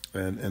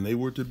 And they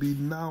were to be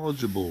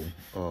knowledgeable,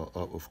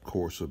 of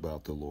course,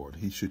 about the Lord.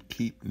 He should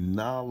keep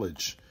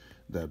knowledge,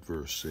 that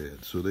verse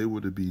said. So they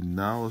were to be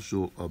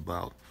knowledgeable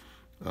about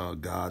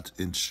God's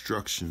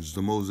instructions.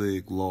 The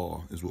Mosaic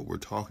law is what we're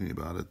talking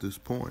about at this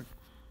point.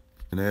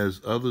 And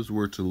as others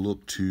were to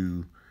look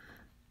to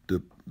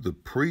the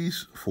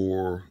priests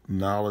for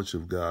knowledge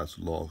of God's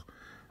law,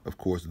 of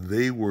course,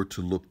 they were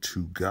to look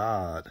to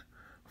God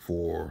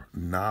for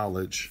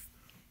knowledge,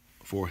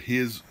 for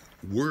his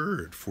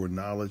word, for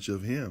knowledge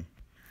of him.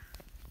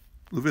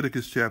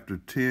 Leviticus chapter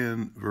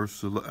 10,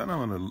 verse 11,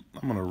 and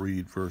I'm going to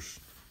read verse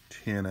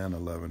 10 and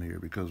 11 here,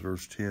 because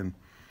verse 10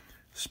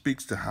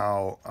 speaks to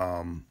how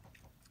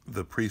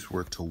the priests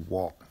were to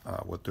walk,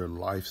 what their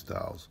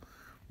lifestyles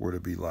were to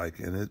be like.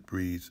 And it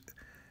reads,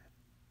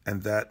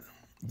 and that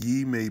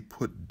ye may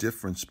put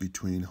difference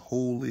between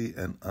holy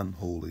and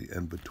unholy,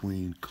 and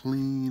between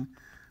clean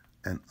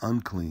and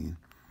unclean,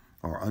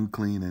 or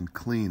unclean and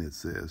clean, it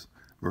says.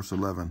 Verse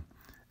 11,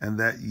 and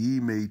that ye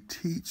may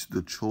teach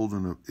the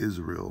children of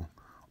Israel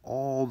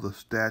all the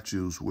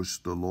statutes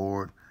which the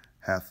Lord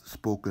hath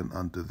spoken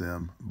unto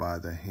them by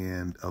the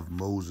hand of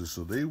Moses.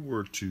 So they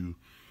were to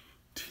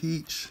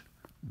teach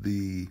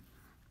the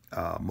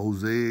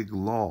Mosaic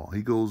law.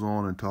 He goes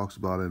on and talks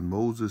about it. And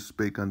Moses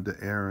spake unto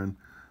Aaron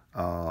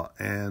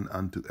and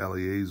unto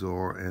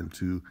Eleazar and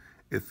to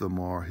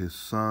Ithamar his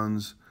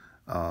sons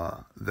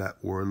that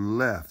were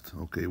left.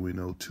 Okay, we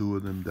know two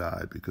of them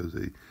died because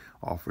they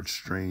offered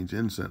strange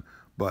incense.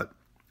 But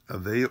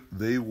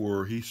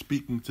he's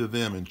speaking to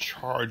them and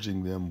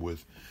charging them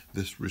with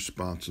this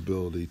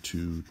responsibility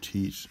to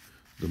teach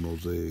the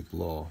Mosaic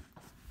law.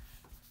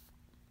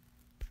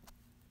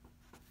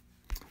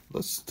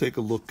 Let's take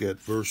a look at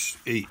verse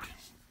 8.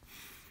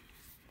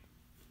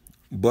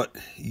 But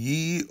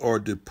ye are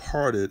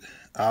departed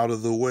out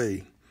of the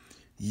way.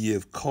 Ye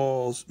have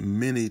caused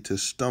many to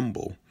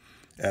stumble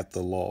at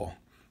the law.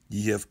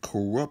 Ye have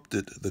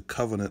corrupted the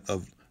covenant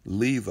of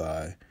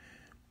Levi,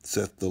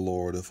 saith the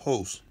Lord of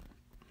hosts.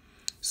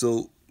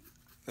 So,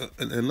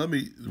 and let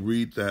me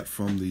read that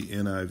from the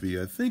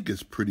NIV. I think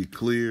it's pretty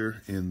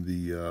clear in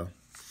the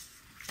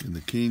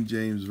King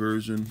James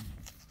Version,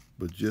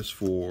 but just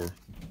for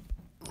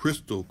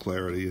crystal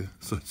clarity,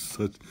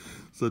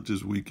 such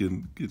as we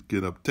can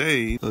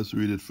obtain, let's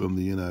read it from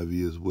the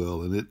NIV as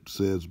well. And it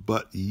says,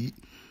 but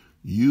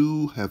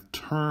you have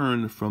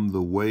turned from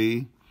the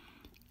way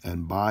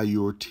and by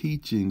your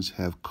teachings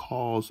have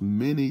caused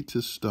many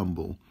to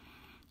stumble.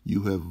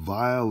 You have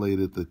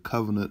violated the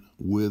covenant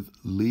with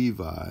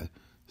Levi,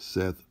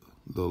 saith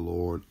the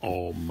Lord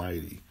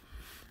Almighty.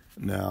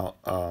 Now,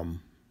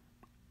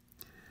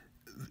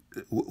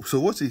 so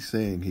what's he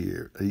saying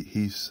here?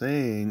 He's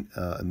saying,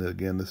 and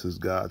again, this is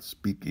God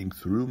speaking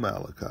through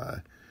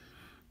Malachi,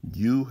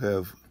 you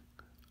have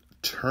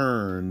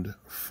turned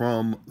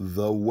from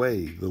the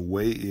way. The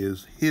way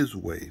is his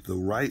way, the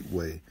right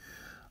way.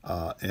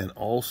 And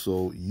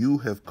also, you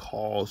have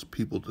caused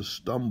people to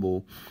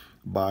stumble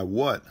by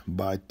what?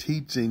 By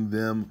teaching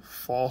them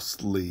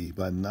falsely,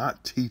 by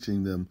not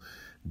teaching them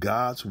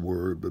God's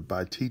word, but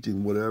by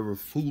teaching whatever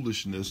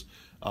foolishness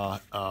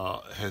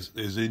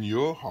is in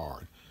your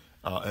heart.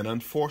 And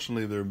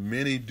unfortunately, there are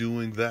many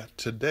doing that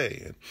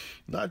today. And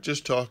not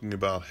just talking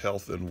about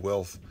health and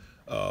wealth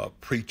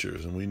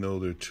preachers, and we know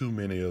there are too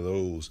many of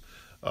those,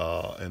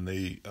 and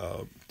they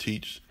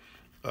teach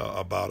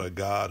about a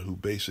God who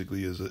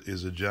basically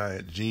is a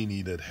giant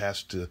genie that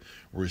has to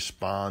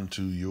respond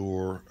to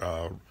your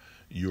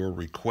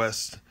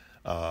request,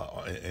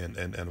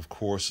 and of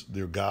course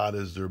their God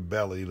is their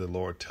belly. The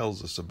Lord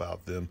tells us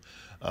about them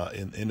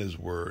in His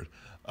Word.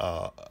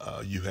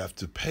 You have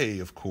to pay,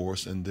 of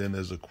course, and then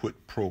as a quid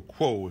pro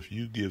quo, if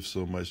you give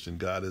so much, then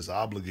God is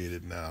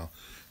obligated now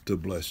to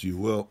bless you.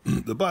 Well,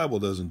 the Bible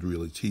doesn't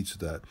really teach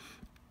that,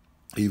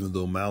 even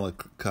though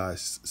Malachi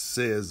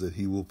says that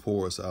He will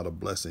pour us out a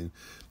blessing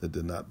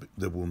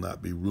that will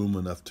not be room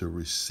enough to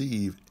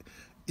receive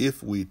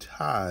if we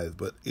tithe,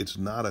 but it's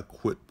not a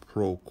quid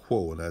pro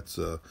quo, and that's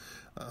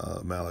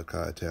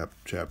Malachi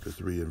chapter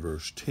 3 and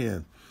verse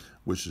 10,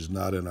 which is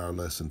not in our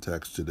lesson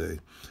text today.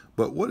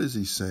 But what is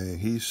he saying?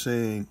 He's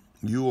saying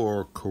you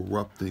are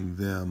corrupting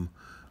them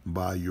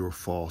by your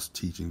false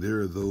teaching. There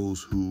are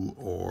those who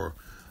are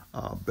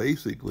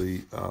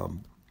basically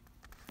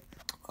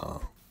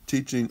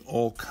teaching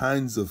all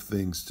kinds of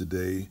things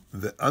today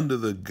that under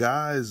the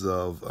guise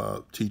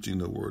of teaching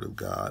the Word of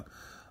God,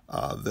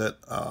 that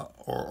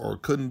or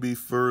couldn't be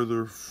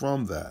further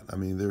from that. I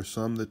mean, there's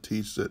some that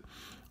teach that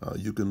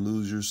you can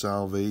lose your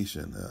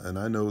salvation, and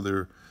I know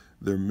there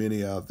are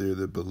many out there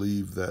that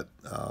believe that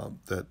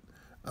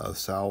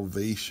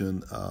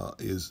salvation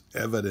is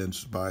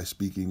evidenced by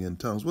speaking in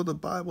tongues. Well, the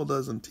Bible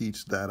doesn't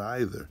teach that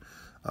either.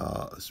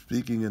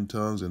 Speaking in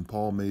tongues, and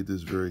Paul made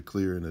this very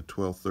clear in the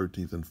 12th,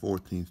 13th, and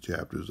 14th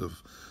chapters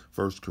of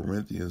 1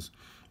 Corinthians,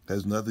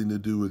 has nothing to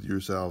do with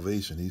your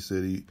salvation. He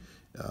said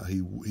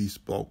he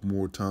spoke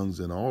more tongues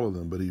than all of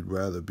them, but he'd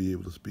rather be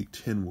able to speak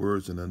 10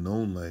 words in a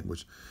known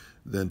language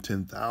than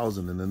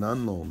 10,000 in an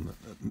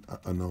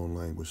unknown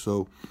language.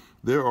 So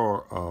there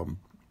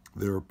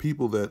are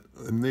people that,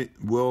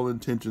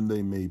 well-intentioned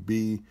they may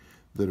be,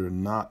 that are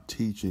not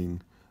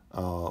teaching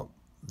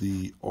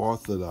the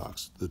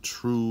orthodox, the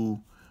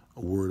true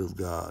Word of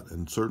God,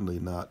 and certainly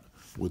not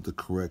with the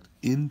correct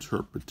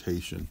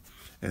interpretation.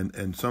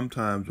 And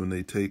sometimes when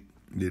they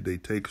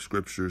take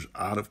scriptures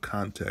out of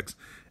context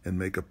and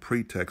make a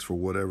pretext for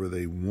whatever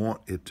they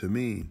want it to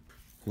mean.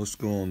 Let's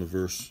go on to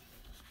verse.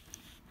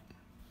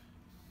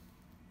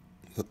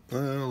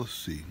 Let's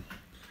see.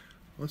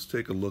 Let's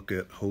take a look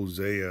at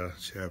Hosea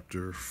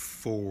chapter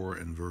 4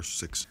 and verse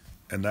 6.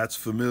 And that's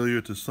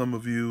familiar to some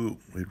of you.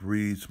 It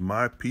reads,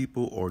 "My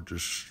people are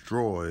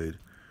destroyed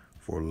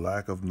for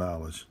lack of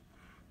knowledge.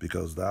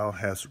 Because thou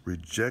hast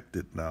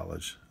rejected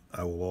knowledge,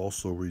 I will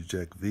also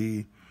reject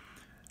thee,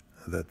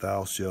 that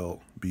thou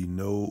shalt be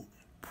no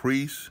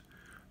priest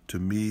to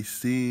me,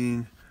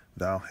 seeing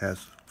thou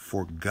hast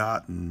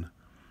forgotten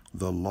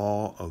the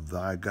law of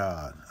thy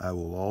God. I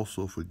will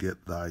also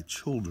forget thy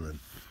children."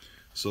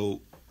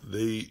 So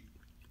the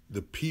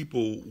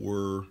people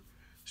were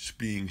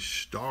being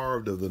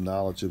starved of the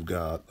knowledge of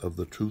God, of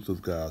the truth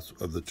of God,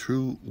 of the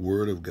true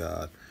Word of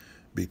God,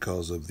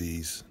 because of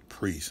these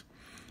priests.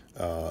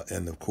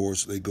 And of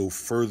course, they go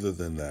further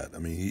than that. I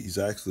mean,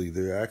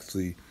 they're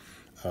actually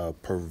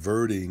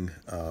perverting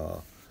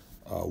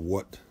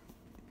what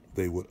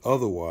they would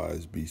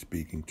otherwise be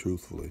speaking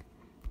truthfully.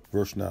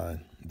 Verse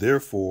 9,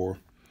 "Therefore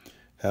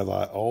have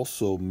I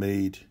also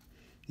made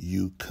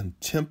you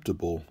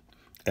contemptible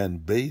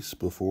and base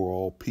before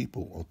all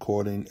people,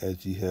 according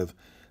as ye have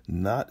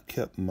not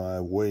kept my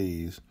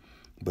ways,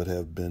 but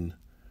have been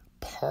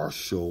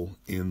partial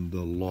in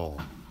the law."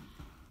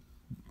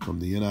 From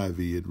the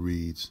NIV it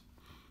reads,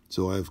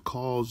 "So I have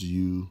caused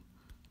you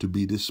to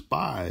be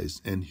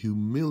despised and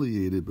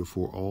humiliated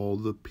before all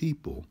the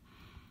people,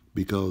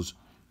 because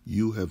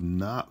you have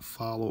not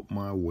followed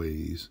my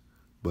ways,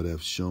 but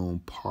have shown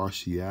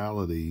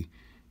partiality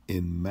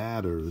in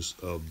matters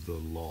of the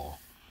law."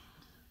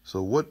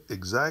 So what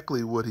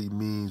he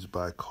means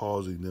by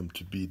causing them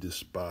to be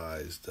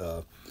despised,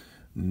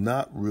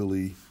 not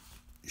really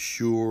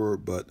sure,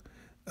 but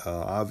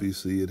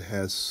obviously it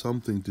has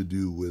something to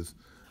do with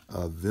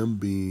them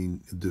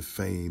being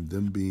defamed,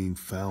 them being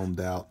found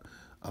out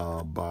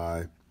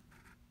by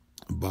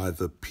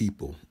the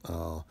people,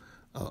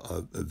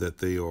 that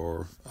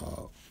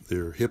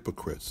they're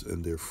hypocrites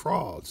and they're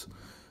frauds.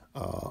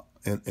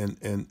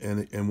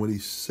 And when he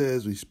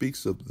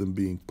speaks of them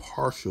being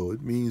partial,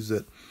 it means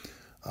that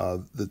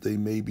that they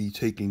may be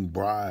taking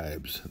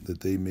bribes, that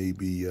they may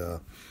be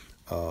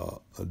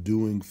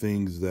doing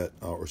things that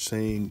or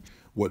saying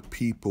what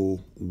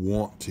people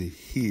want to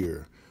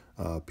hear.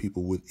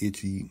 People with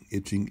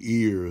itching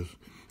ears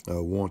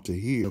want to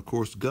hear. Of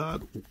course,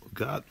 God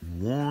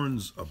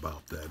warns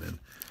about that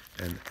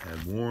and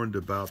warned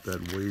about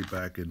that way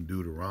back in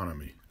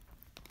Deuteronomy.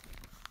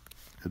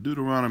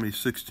 Deuteronomy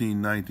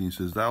 16:19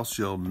 says, "Thou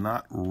shalt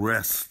not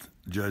wrest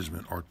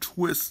judgment or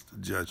twist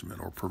judgment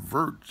or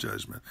pervert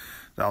judgment.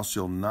 Thou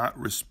shalt not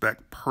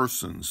respect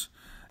persons.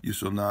 You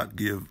shall not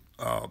give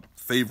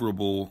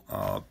favorable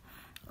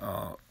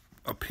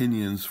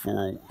opinions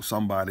for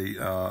somebody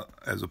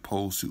as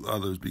opposed to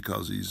others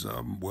because he's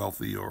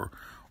wealthy or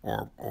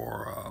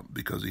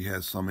because he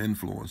has some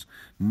influence.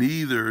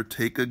 Neither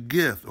take a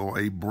gift or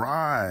a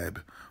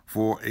bribe,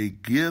 for a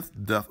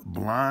gift doth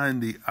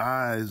blind the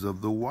eyes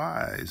of the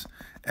wise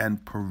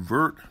and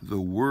pervert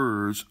the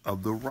words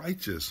of the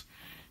righteous."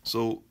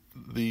 So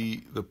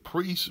the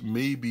priest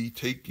may be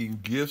taking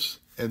gifts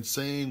and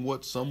saying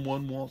what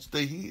someone wants to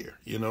hear,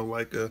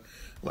 like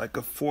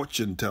a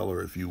fortune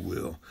teller, if you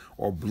will,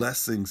 or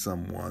blessing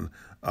someone,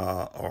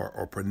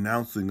 or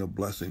pronouncing a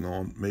blessing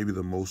on maybe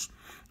the most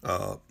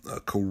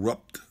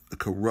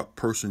corrupt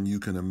person you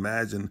can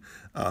imagine,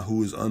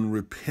 who is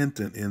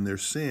unrepentant in their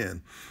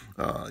sin.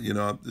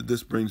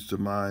 This brings to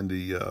mind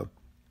the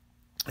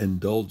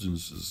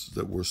indulgences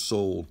that were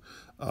sold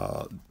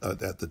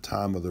at the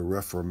time of the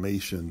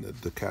Reformation.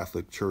 The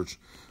Catholic Church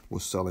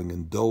was selling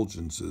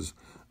indulgences,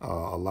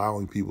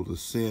 allowing people to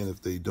sin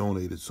if they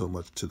donated so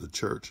much to the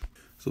church.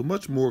 So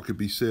much more could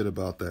be said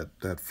about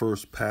that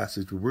first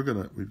passage, but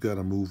we've got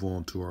to move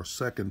on to our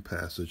second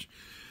passage,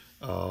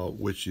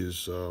 which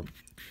is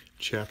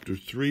chapter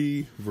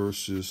 3,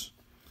 verses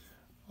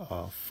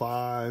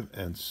 5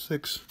 and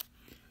 6.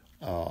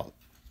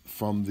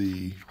 From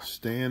the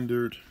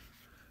Standard,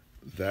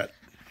 that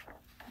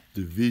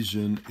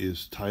division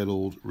is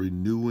titled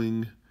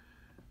 "Renewing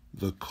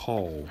the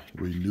Call."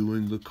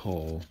 Renewing the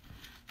Call.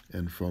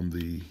 And from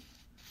the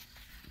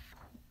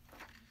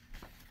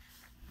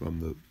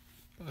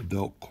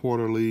Adult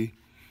Quarterly,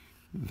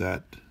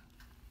 that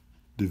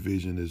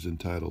division is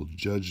entitled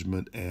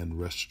 "Judgment and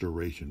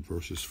Restoration,"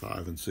 verses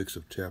 5 and 6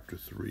 of chapter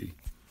 3.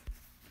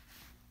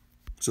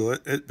 So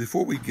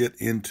before we get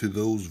into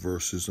those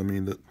verses,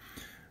 the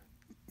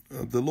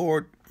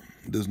Lord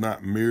does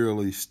not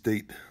merely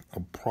state a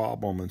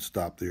problem and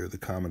stop there. The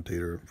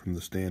commentator from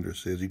the Standard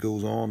says he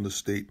goes on to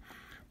state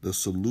the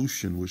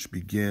solution, which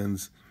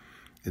begins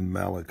in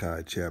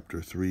Malachi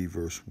chapter 3,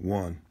 verse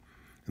 1.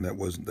 And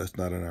that's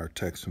not in our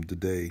text from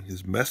today.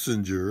 His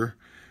messenger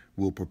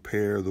will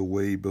prepare the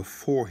way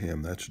before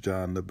him. That's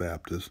John the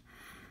Baptist,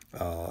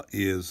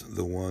 is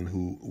the one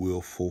who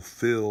will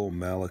fulfill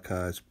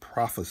Malachi's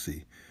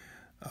prophecy.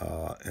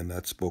 And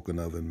that's spoken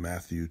of in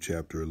Matthew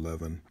chapter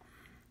 11,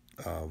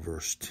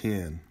 verse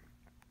 10.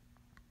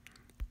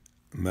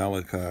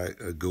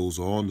 Malachi goes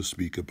on to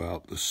speak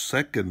about the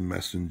second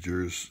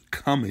messenger's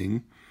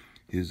coming,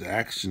 his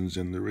actions,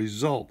 and the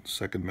result.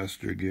 Second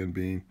messenger again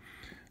being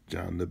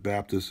John the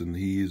Baptist, and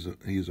he is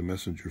a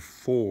messenger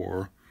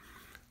for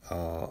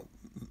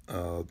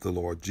the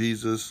Lord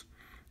Jesus.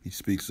 He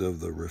speaks of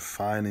the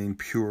refining,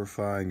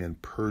 purifying,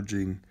 and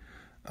purging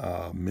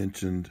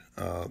mentioned,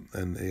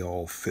 and they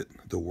all fit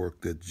the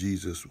work that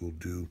Jesus will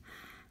do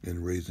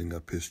in raising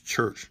up his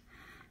church.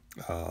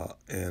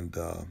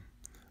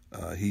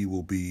 He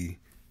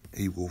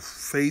will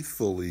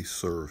faithfully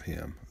serve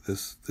him.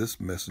 This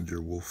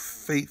messenger will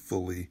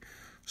faithfully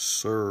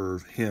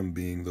serve him,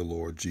 being the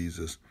Lord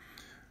Jesus.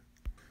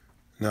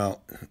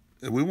 Now,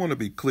 we want to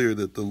be clear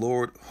that the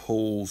Lord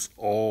holds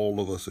all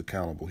of us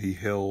accountable. He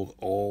held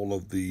all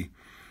of the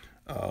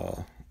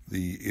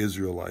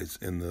Israelites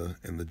and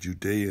the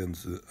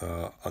Judeans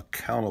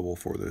accountable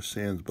for their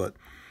sins, but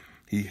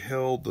he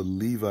held the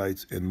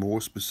Levites, and more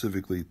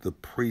specifically the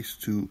priests,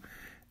 to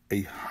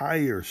a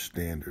higher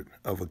standard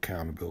of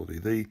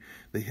accountability.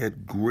 They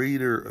had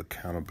greater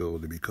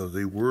accountability because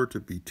they were to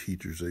be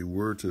teachers. They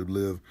were to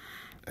live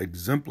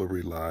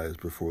exemplary lives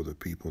before the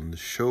people and to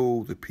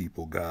show the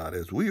people God,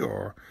 as we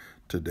are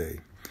today.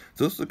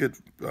 So let's look at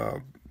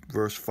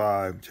verse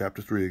 5,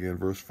 chapter 3 again,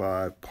 verse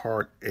 5,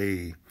 part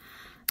A.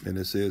 And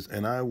it says,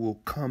 "And I will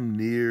come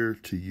near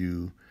to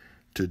you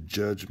to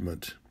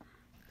judgment,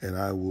 and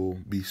I will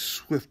be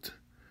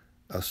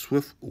a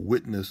swift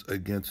witness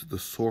against the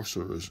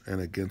sorcerers and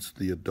against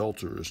the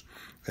adulterers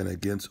and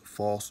against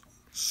false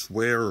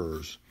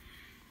swearers."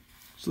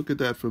 Let's look at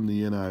that from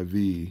the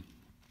NIV,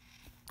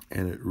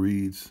 and it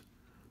reads,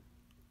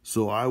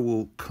 "So I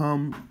will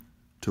come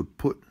to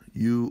put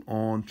you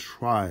on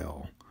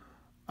trial.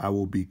 I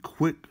will be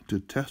quick to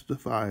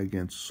testify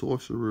against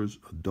sorcerers,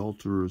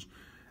 adulterers,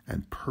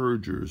 and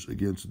perjurers,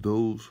 against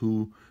those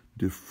who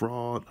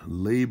defraud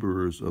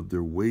laborers of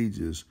their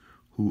wages,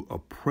 who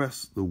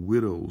oppress the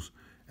widows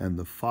and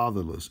the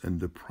fatherless, and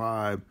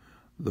deprive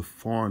the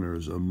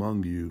foreigners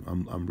among you."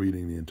 I'm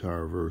reading the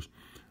entire verse.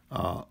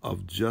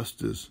 of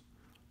justice,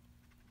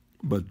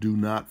 but do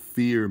not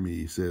fear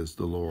me, says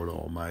the Lord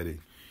Almighty.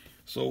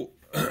 So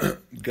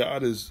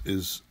God is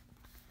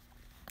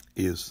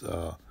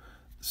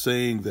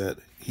saying that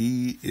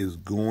he is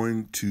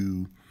going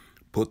to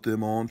put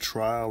them on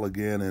trial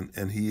again,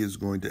 and he is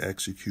going to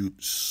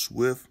execute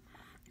swift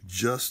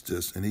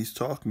justice. And he's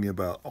talking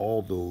about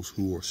all those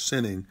who are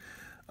sinning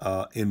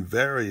in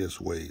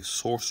various ways,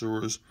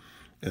 sorcerers,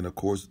 and of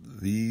course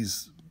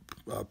these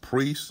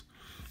priests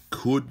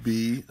could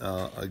be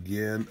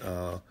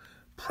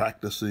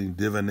practicing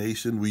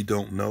divination. We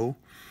don't know,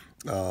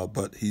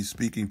 but he's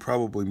speaking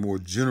probably more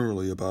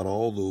generally about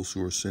all those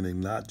who are sinning,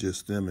 not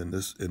just them in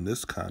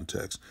this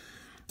context,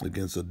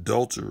 against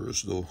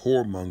adulterers, the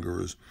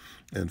whoremongers,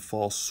 and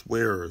false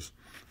swearers.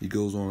 He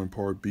goes on in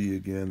part B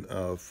again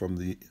from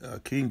the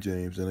King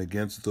James, and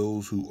against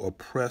those who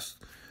oppress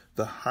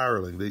the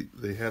hireling.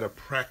 They had a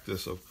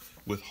practice of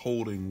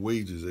withholding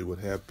wages. They would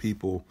have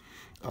people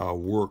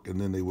work, and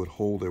then they would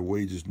hold their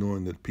wages,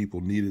 knowing that people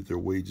needed their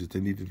wages.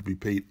 They needed to be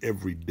paid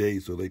every day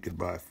so they could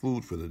buy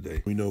food for the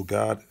day. We know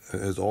God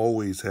has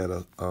always had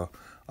a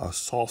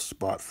soft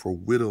spot for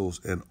widows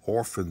and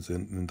orphans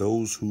and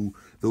those who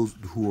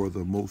are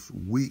the most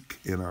weak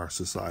in our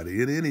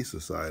society, in any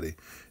society,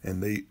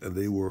 and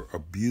they were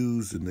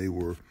abused, and they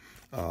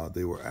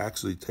were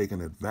actually taken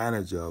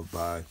advantage of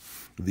by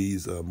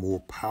these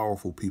more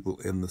powerful people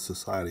in the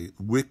society,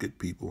 wicked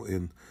people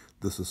in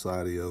the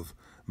society of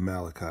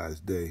Malachi's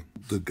day.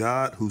 The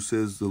God who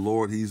says the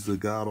Lord, he's the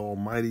God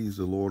Almighty, he's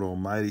the Lord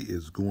Almighty,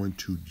 is going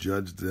to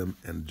judge them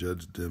and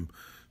judge them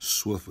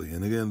swiftly.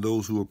 And again,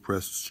 those who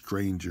oppress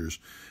strangers,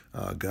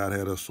 God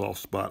had a soft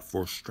spot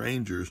for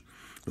strangers.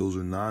 Those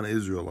are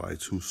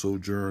non-Israelites who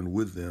sojourn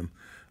with them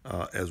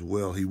as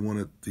well. He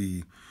wanted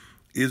the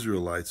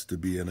Israelites to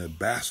be an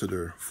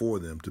ambassador for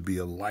them, to be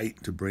a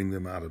light to bring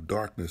them out of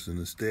darkness, and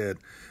instead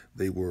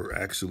they were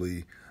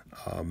actually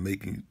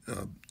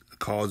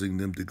causing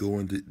them to go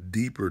into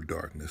deeper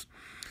darkness.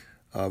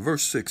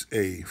 Verse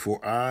 6a,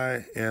 for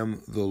I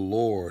am the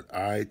Lord,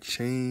 I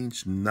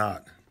change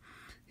not.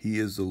 He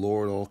is the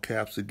Lord, all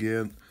caps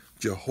again.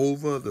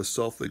 Jehovah, the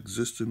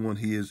self-existent one,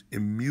 he is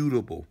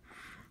immutable.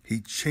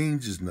 He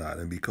changes not,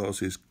 and because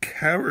his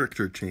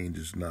character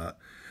changes not,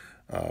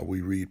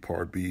 we read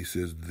part B,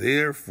 says,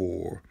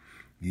 therefore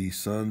ye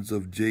sons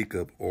of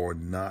Jacob are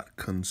not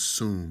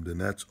consumed.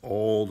 And that's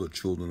all the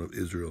children of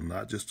Israel,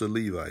 not just the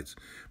Levites,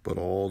 but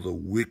all the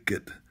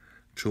wicked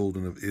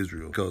children of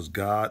Israel. Because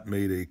God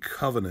made a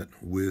covenant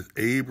with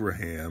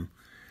Abraham,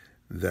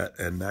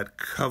 and that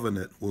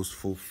covenant was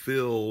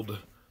fulfilled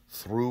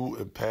through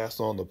and passed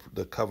on,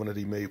 the covenant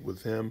he made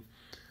with him,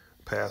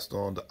 passed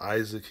on to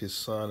Isaac, his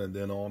son, and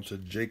then on to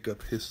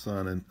Jacob, his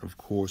son, and of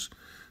course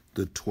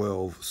the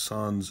 12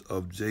 sons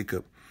of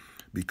Jacob.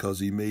 Because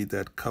he made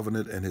that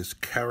covenant and his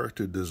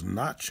character does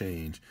not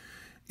change,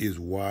 is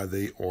why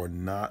they are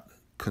not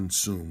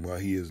consumed, why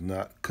he has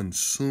not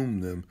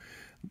consumed them,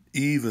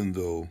 even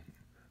though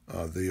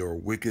they are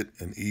wicked,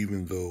 and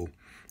even though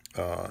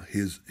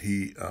his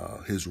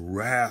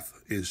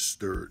wrath is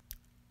stirred.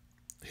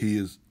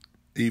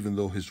 Even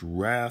though his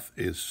wrath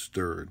is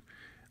stirred,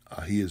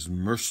 he is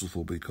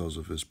merciful because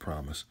of his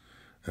promise.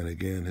 And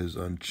again, his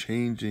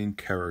unchanging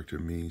character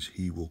means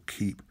he will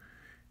keep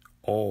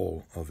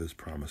all of his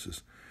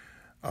promises.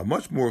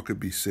 Much more could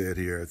be said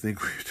here. I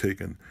think we've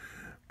taken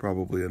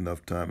probably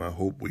enough time. I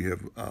hope we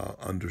have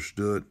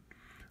understood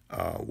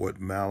what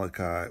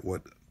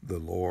the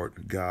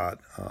Lord God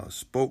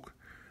spoke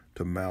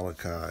to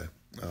Malachi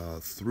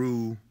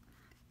through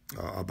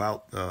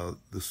about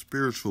the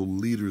spiritual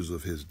leaders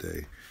of his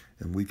day.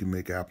 And we can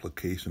make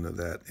application of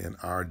that in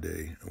our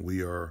day.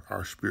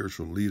 Our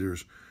spiritual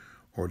leaders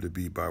are to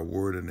be by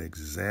word and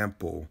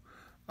example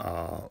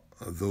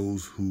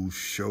those who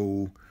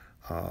show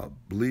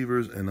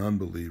believers and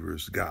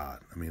unbelievers God.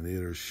 I mean,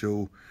 they're to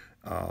show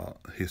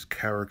his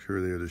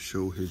character. They're to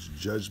show his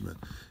judgment.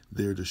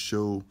 They're to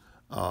show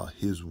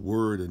his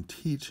word and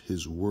teach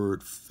his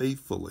word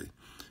faithfully.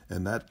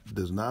 And that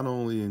does not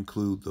only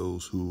include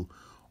those who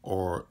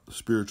are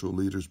spiritual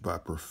leaders by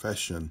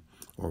profession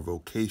or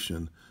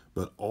vocation,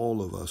 but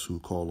all of us who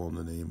call on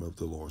the name of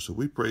the Lord. So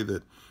we pray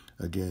that,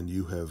 again,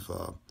 you have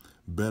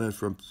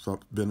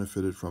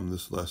benefited from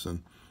this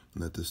lesson,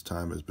 and that this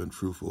time has been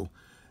fruitful.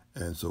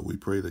 And so we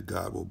pray that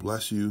God will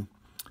bless you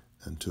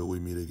until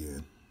we meet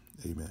again.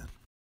 Amen.